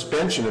no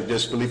suspension of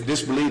disbelief.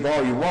 Disbelieve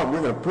all you want.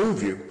 We're going to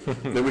prove you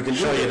that we can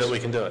show you that we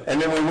can do it. And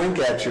then we wink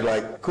at you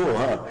like, cool,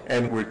 huh?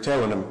 And we're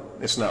telling them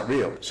it's not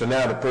real. So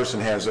now the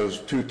person has those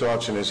two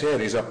thoughts in his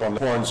head. He's up on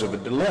the horns of a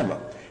dilemma.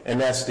 And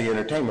that's the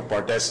entertainment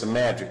part. That's the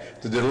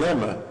magic. The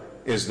dilemma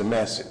is the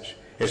message.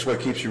 It's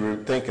what keeps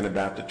you thinking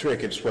about the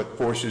trick. It's what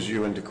forces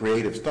you into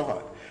creative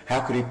thought. How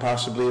could he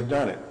possibly have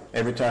done it?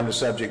 Every time the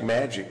subject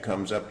magic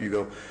comes up, you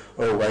go,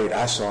 oh, wait,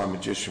 I saw a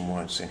magician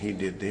once, and he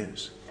did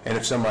this. And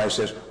if somebody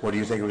says, well, do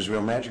you think it was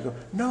real magic? You go,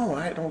 no,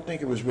 I don't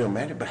think it was real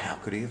magic, but how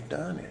could he have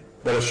done it?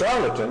 But a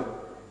charlatan,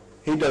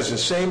 he does the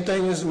same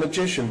thing as a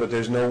magician, but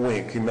there's no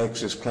wink. He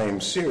makes his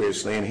claim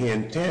seriously, and he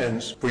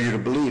intends for you to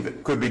believe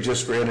it. Could be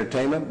just for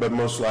entertainment, but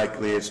most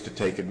likely it's to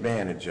take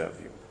advantage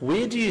of you.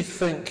 Where do you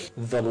think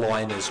the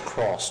line is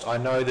crossed? I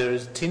know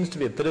tends to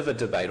be a bit of a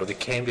debate, or there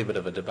can be a bit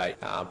of a debate,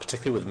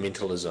 particularly with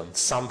mentalism.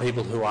 Some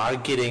people who are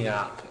getting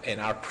up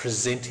and are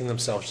presenting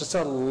themselves just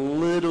a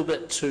little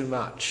bit too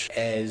much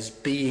as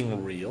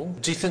being real.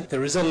 Do you think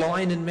there is a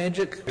line in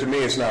magic? To me,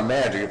 it's not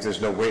magic if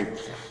there's no wink.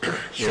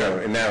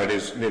 And now it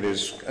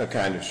is a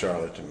kind of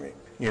charlatanry.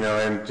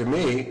 And to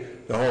me,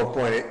 the whole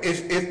point is,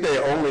 if they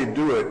only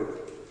do it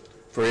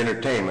for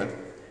entertainment,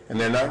 and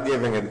they're not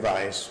giving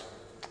advice,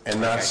 and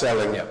not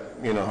selling,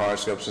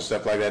 horoscopes and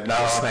stuff like that,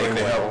 not offering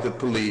to help the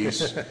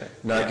police,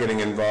 not getting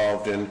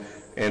involved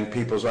in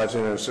people's lives.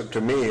 So to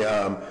me,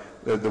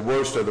 the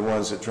worst are the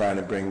ones that try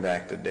to bring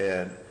back the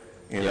dead,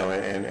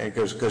 and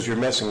because you're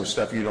messing with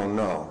stuff you don't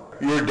know.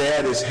 Your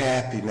dad is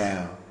happy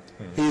now.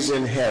 He's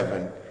in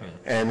heaven,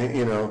 and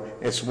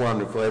it's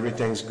wonderful.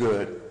 Everything's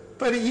good.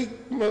 But he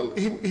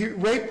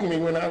raped me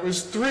when I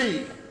was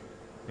 3.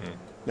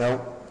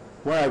 Now,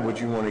 why would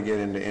you want to get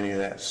into any of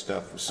that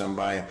stuff with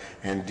somebody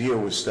and deal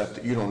with stuff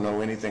that you don't know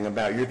anything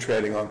about? You're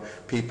treading on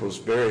people's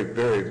very,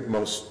 very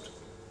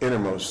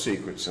innermost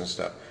secrets and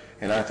stuff.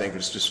 And I think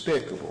it's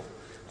despicable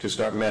to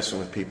start messing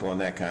with people on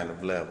that kind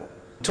of level.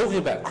 Talking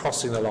about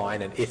crossing the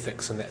line and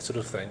ethics and that sort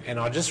of thing, and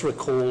I just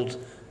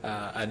recalled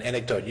an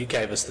anecdote you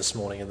gave us this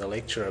morning in the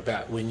lecture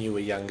about when you were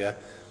younger,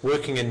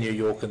 working in New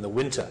York in the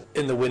winter.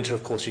 In the winter,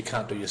 of course, you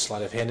can't do your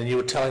sleight of hand, and you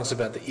were telling us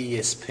about the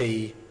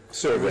ESP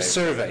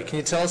survey. Can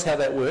you tell us how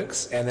that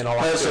works? And then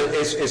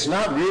it's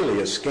not really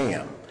a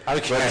scam.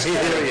 Okay,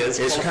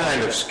 it's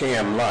kind of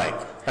scam-like.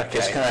 Okay.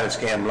 It's kind of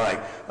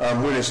scam-like.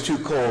 When it's too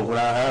cold, when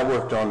I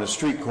worked on the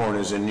street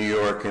corners in New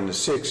York in the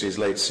 60s,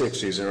 late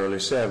 60s and early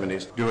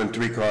 70s, doing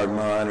 3-card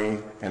money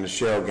and the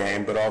shell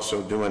game, but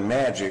also doing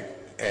magic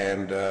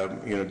and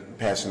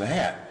passing the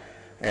hat.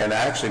 And I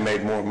actually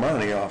made more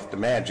money off the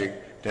magic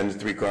than the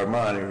 3-card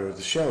money or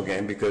the shell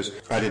game because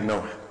I didn't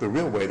know the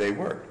real way they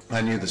worked.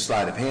 I knew the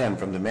sleight of hand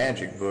from the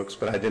magic books,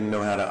 but I didn't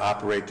know how to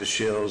operate the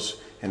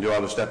shills and do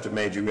all the stuff that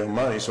made you real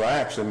money. So I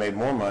actually made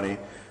more money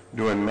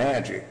doing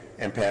magic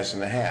and passing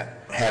the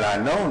hat. Had I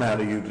known how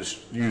to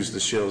use the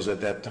shills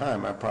at that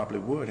time, I probably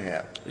would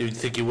have. You'd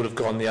think you would have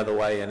gone the other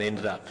way and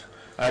ended up?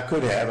 I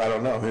could have. I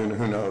don't know.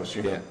 Who knows?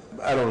 You know?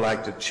 I don't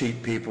like to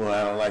cheat people.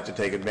 I don't like to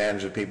take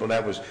advantage of people.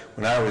 That was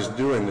when I was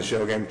doing the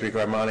shell game,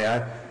 3-card money.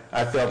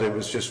 I felt it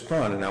was just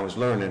fun, and I was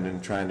learning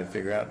and trying to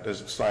figure out the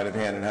sleight of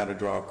hand and how to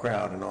draw a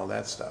crowd and all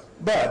that stuff.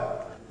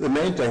 But the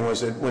main thing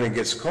was that when it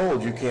gets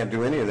cold, you can't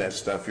do any of that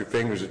stuff. Your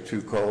fingers are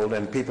too cold,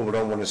 and people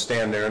don't want to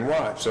stand there and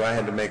watch. So I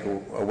had to make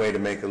a way to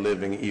make a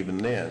living even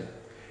then.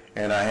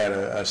 And I had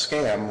a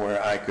scam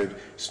where I could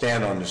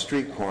stand on the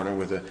street corner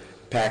with a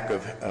pack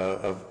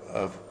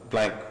of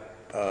blank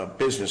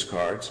business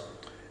cards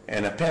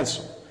and a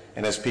pencil.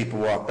 And as people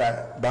walked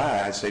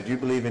by, I'd say, "Do you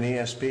believe in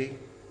ESP?"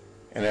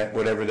 And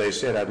whatever they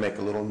said, I'd make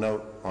a little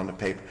note on the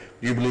paper.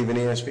 "Do you believe in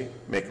ESP?"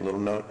 Make a little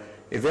note.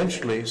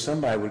 Eventually,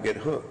 somebody would get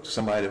hooked,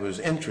 somebody that was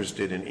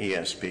interested in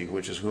ESP,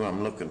 which is who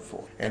I'm looking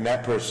for. And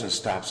that person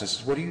stops and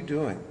says, "What are you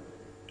doing?"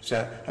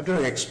 So I'm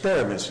doing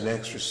experiments in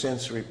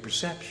extrasensory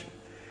perception.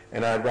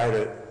 And I'd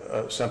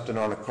write something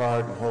on a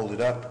card and hold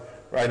it up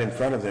right in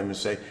front of them and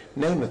say,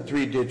 "Name a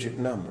 3-digit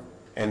number."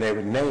 And they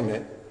would name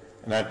it,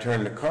 and I'd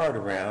turn the card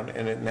around,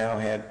 and it now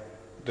had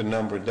the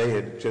number they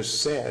had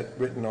just said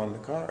written on the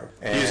card.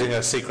 And using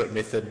a secret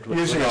method.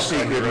 Using a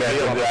secret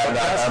method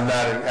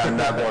that I'm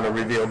not going to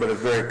reveal, but a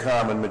very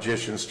common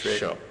magician's trick.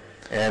 Sure.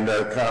 And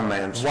a con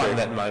man's One trick.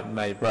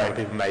 that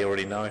people may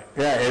already know.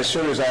 Yeah, as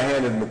soon as I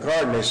handed them the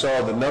card and they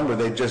saw the number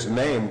they just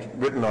named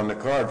written on the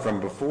card from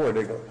before,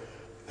 they go,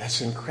 "That's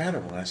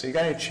incredible." I said, "You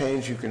got any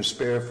change you can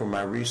spare for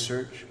my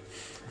research?"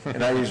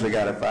 And I usually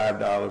got a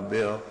 $5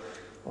 bill,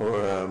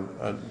 or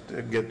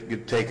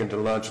get taken to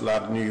lunch. A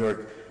lot of New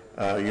York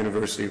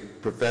university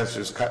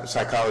professors,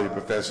 psychology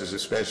professors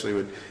especially,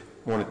 would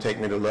want to take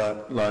me to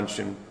lunch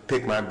and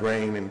pick my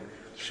brain, and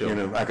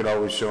I could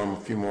always show them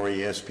a few more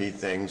ESP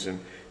things, and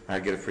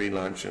I'd get a free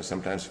lunch, and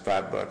sometimes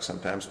 $5,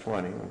 sometimes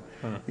 $20.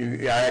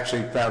 I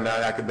actually found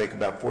out I could make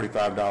about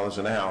 $45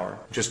 an hour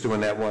just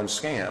doing that one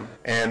scam.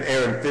 And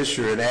Aaron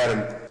Fisher and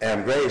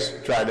Adam Grace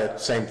tried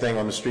that same thing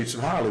on the streets of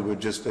Hollywood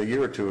just a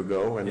year or two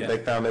ago, and they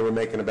found they were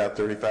making about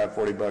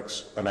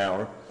 $35-40 an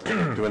hour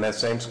doing that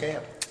same scam.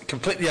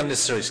 Completely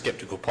Unnecessary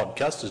Skeptical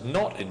podcast does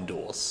not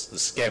endorse the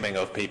scamming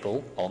of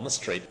people on the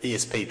street,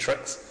 ESP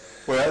tricks.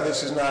 Well,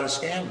 this is not a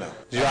scam, though.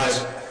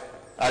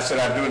 I said,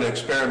 "I'm doing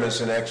experiments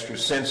in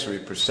extrasensory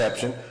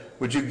perception.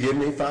 Would you give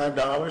me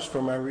 $5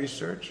 for my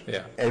research?"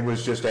 Yeah. It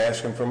was just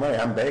asking for money.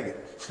 I'm begging.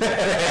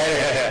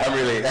 I'm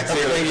really.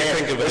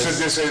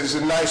 It's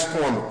a nice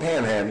form of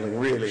panhandling,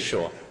 really.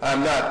 Sure.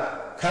 I'm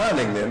not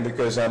conning them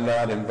because I'm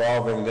not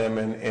involving them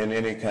in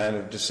any kind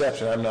of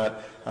deception.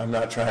 I'm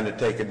not trying to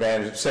take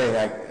advantage of saying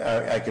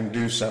I can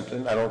do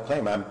something. I don't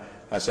claim.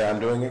 I say I'm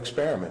doing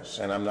experiments,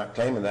 and I'm not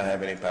claiming that I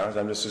have any powers.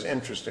 I'm just as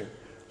interesting.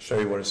 Show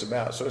you what it's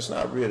about. So it's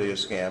not really a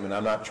scam, and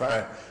I'm not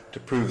trying to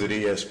prove that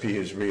ESP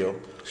is real.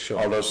 Sure.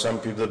 Although some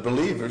people, the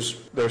believers,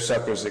 they're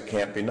suckers that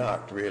can't be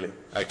knocked, really.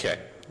 Okay.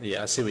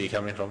 Yeah, I see where you're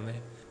coming from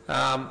there.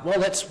 Well,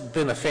 that's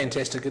been a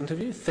fantastic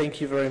interview. Thank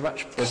you very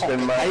much, It's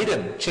been my-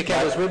 Hayden. Check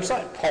out his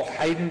website,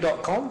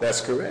 pophayden.com. That's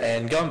correct.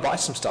 And go and buy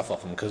some stuff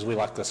off him, because we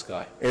like this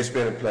guy. It's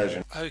been a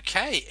pleasure.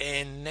 Okay,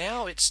 and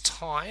now it's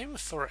time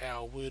for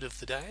our word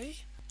of the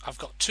day. I've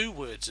got 2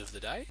 words of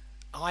the day.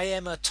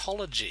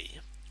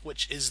 Iamatology,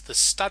 which is the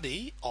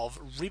study of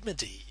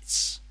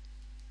remedies.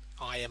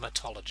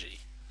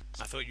 Iamatology.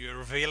 I thought you were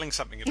revealing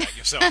something about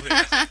yourself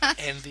there.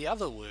 And the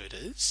other word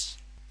is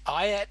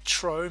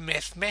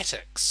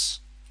iatromathematics,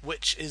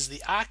 which is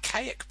the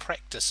archaic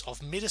practice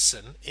of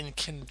medicine in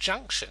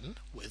conjunction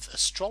with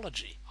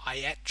astrology.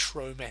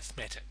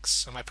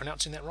 Iatromathematics. Am I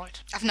pronouncing that right?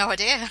 I've no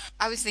idea.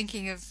 I was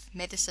thinking of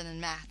medicine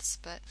and maths,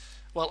 but...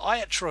 Well,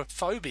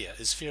 iatrophobia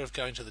is fear of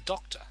going to the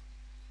doctor.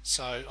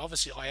 So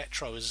obviously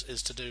iatro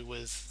is to do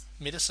with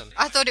medicine.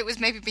 I thought it was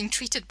maybe being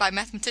treated by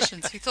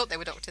mathematicians who thought they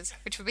were doctors,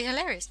 which would be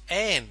hilarious.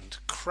 And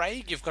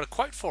Craig, you've got a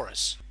quote for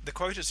us. The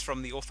quote is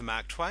from the author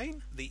Mark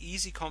Twain. "The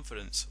easy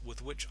confidence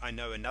with which I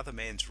know another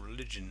man's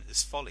religion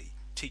is folly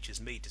teaches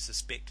me to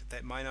suspect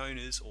that mine own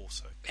is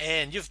also."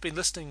 And you've been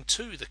listening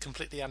to the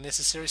Completely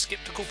Unnecessary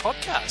Skeptical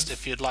podcast.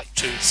 If you'd like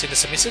to send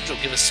us a message or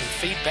give us some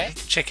feedback,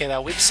 check out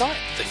our website,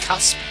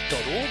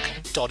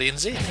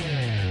 thecusp.org.nz.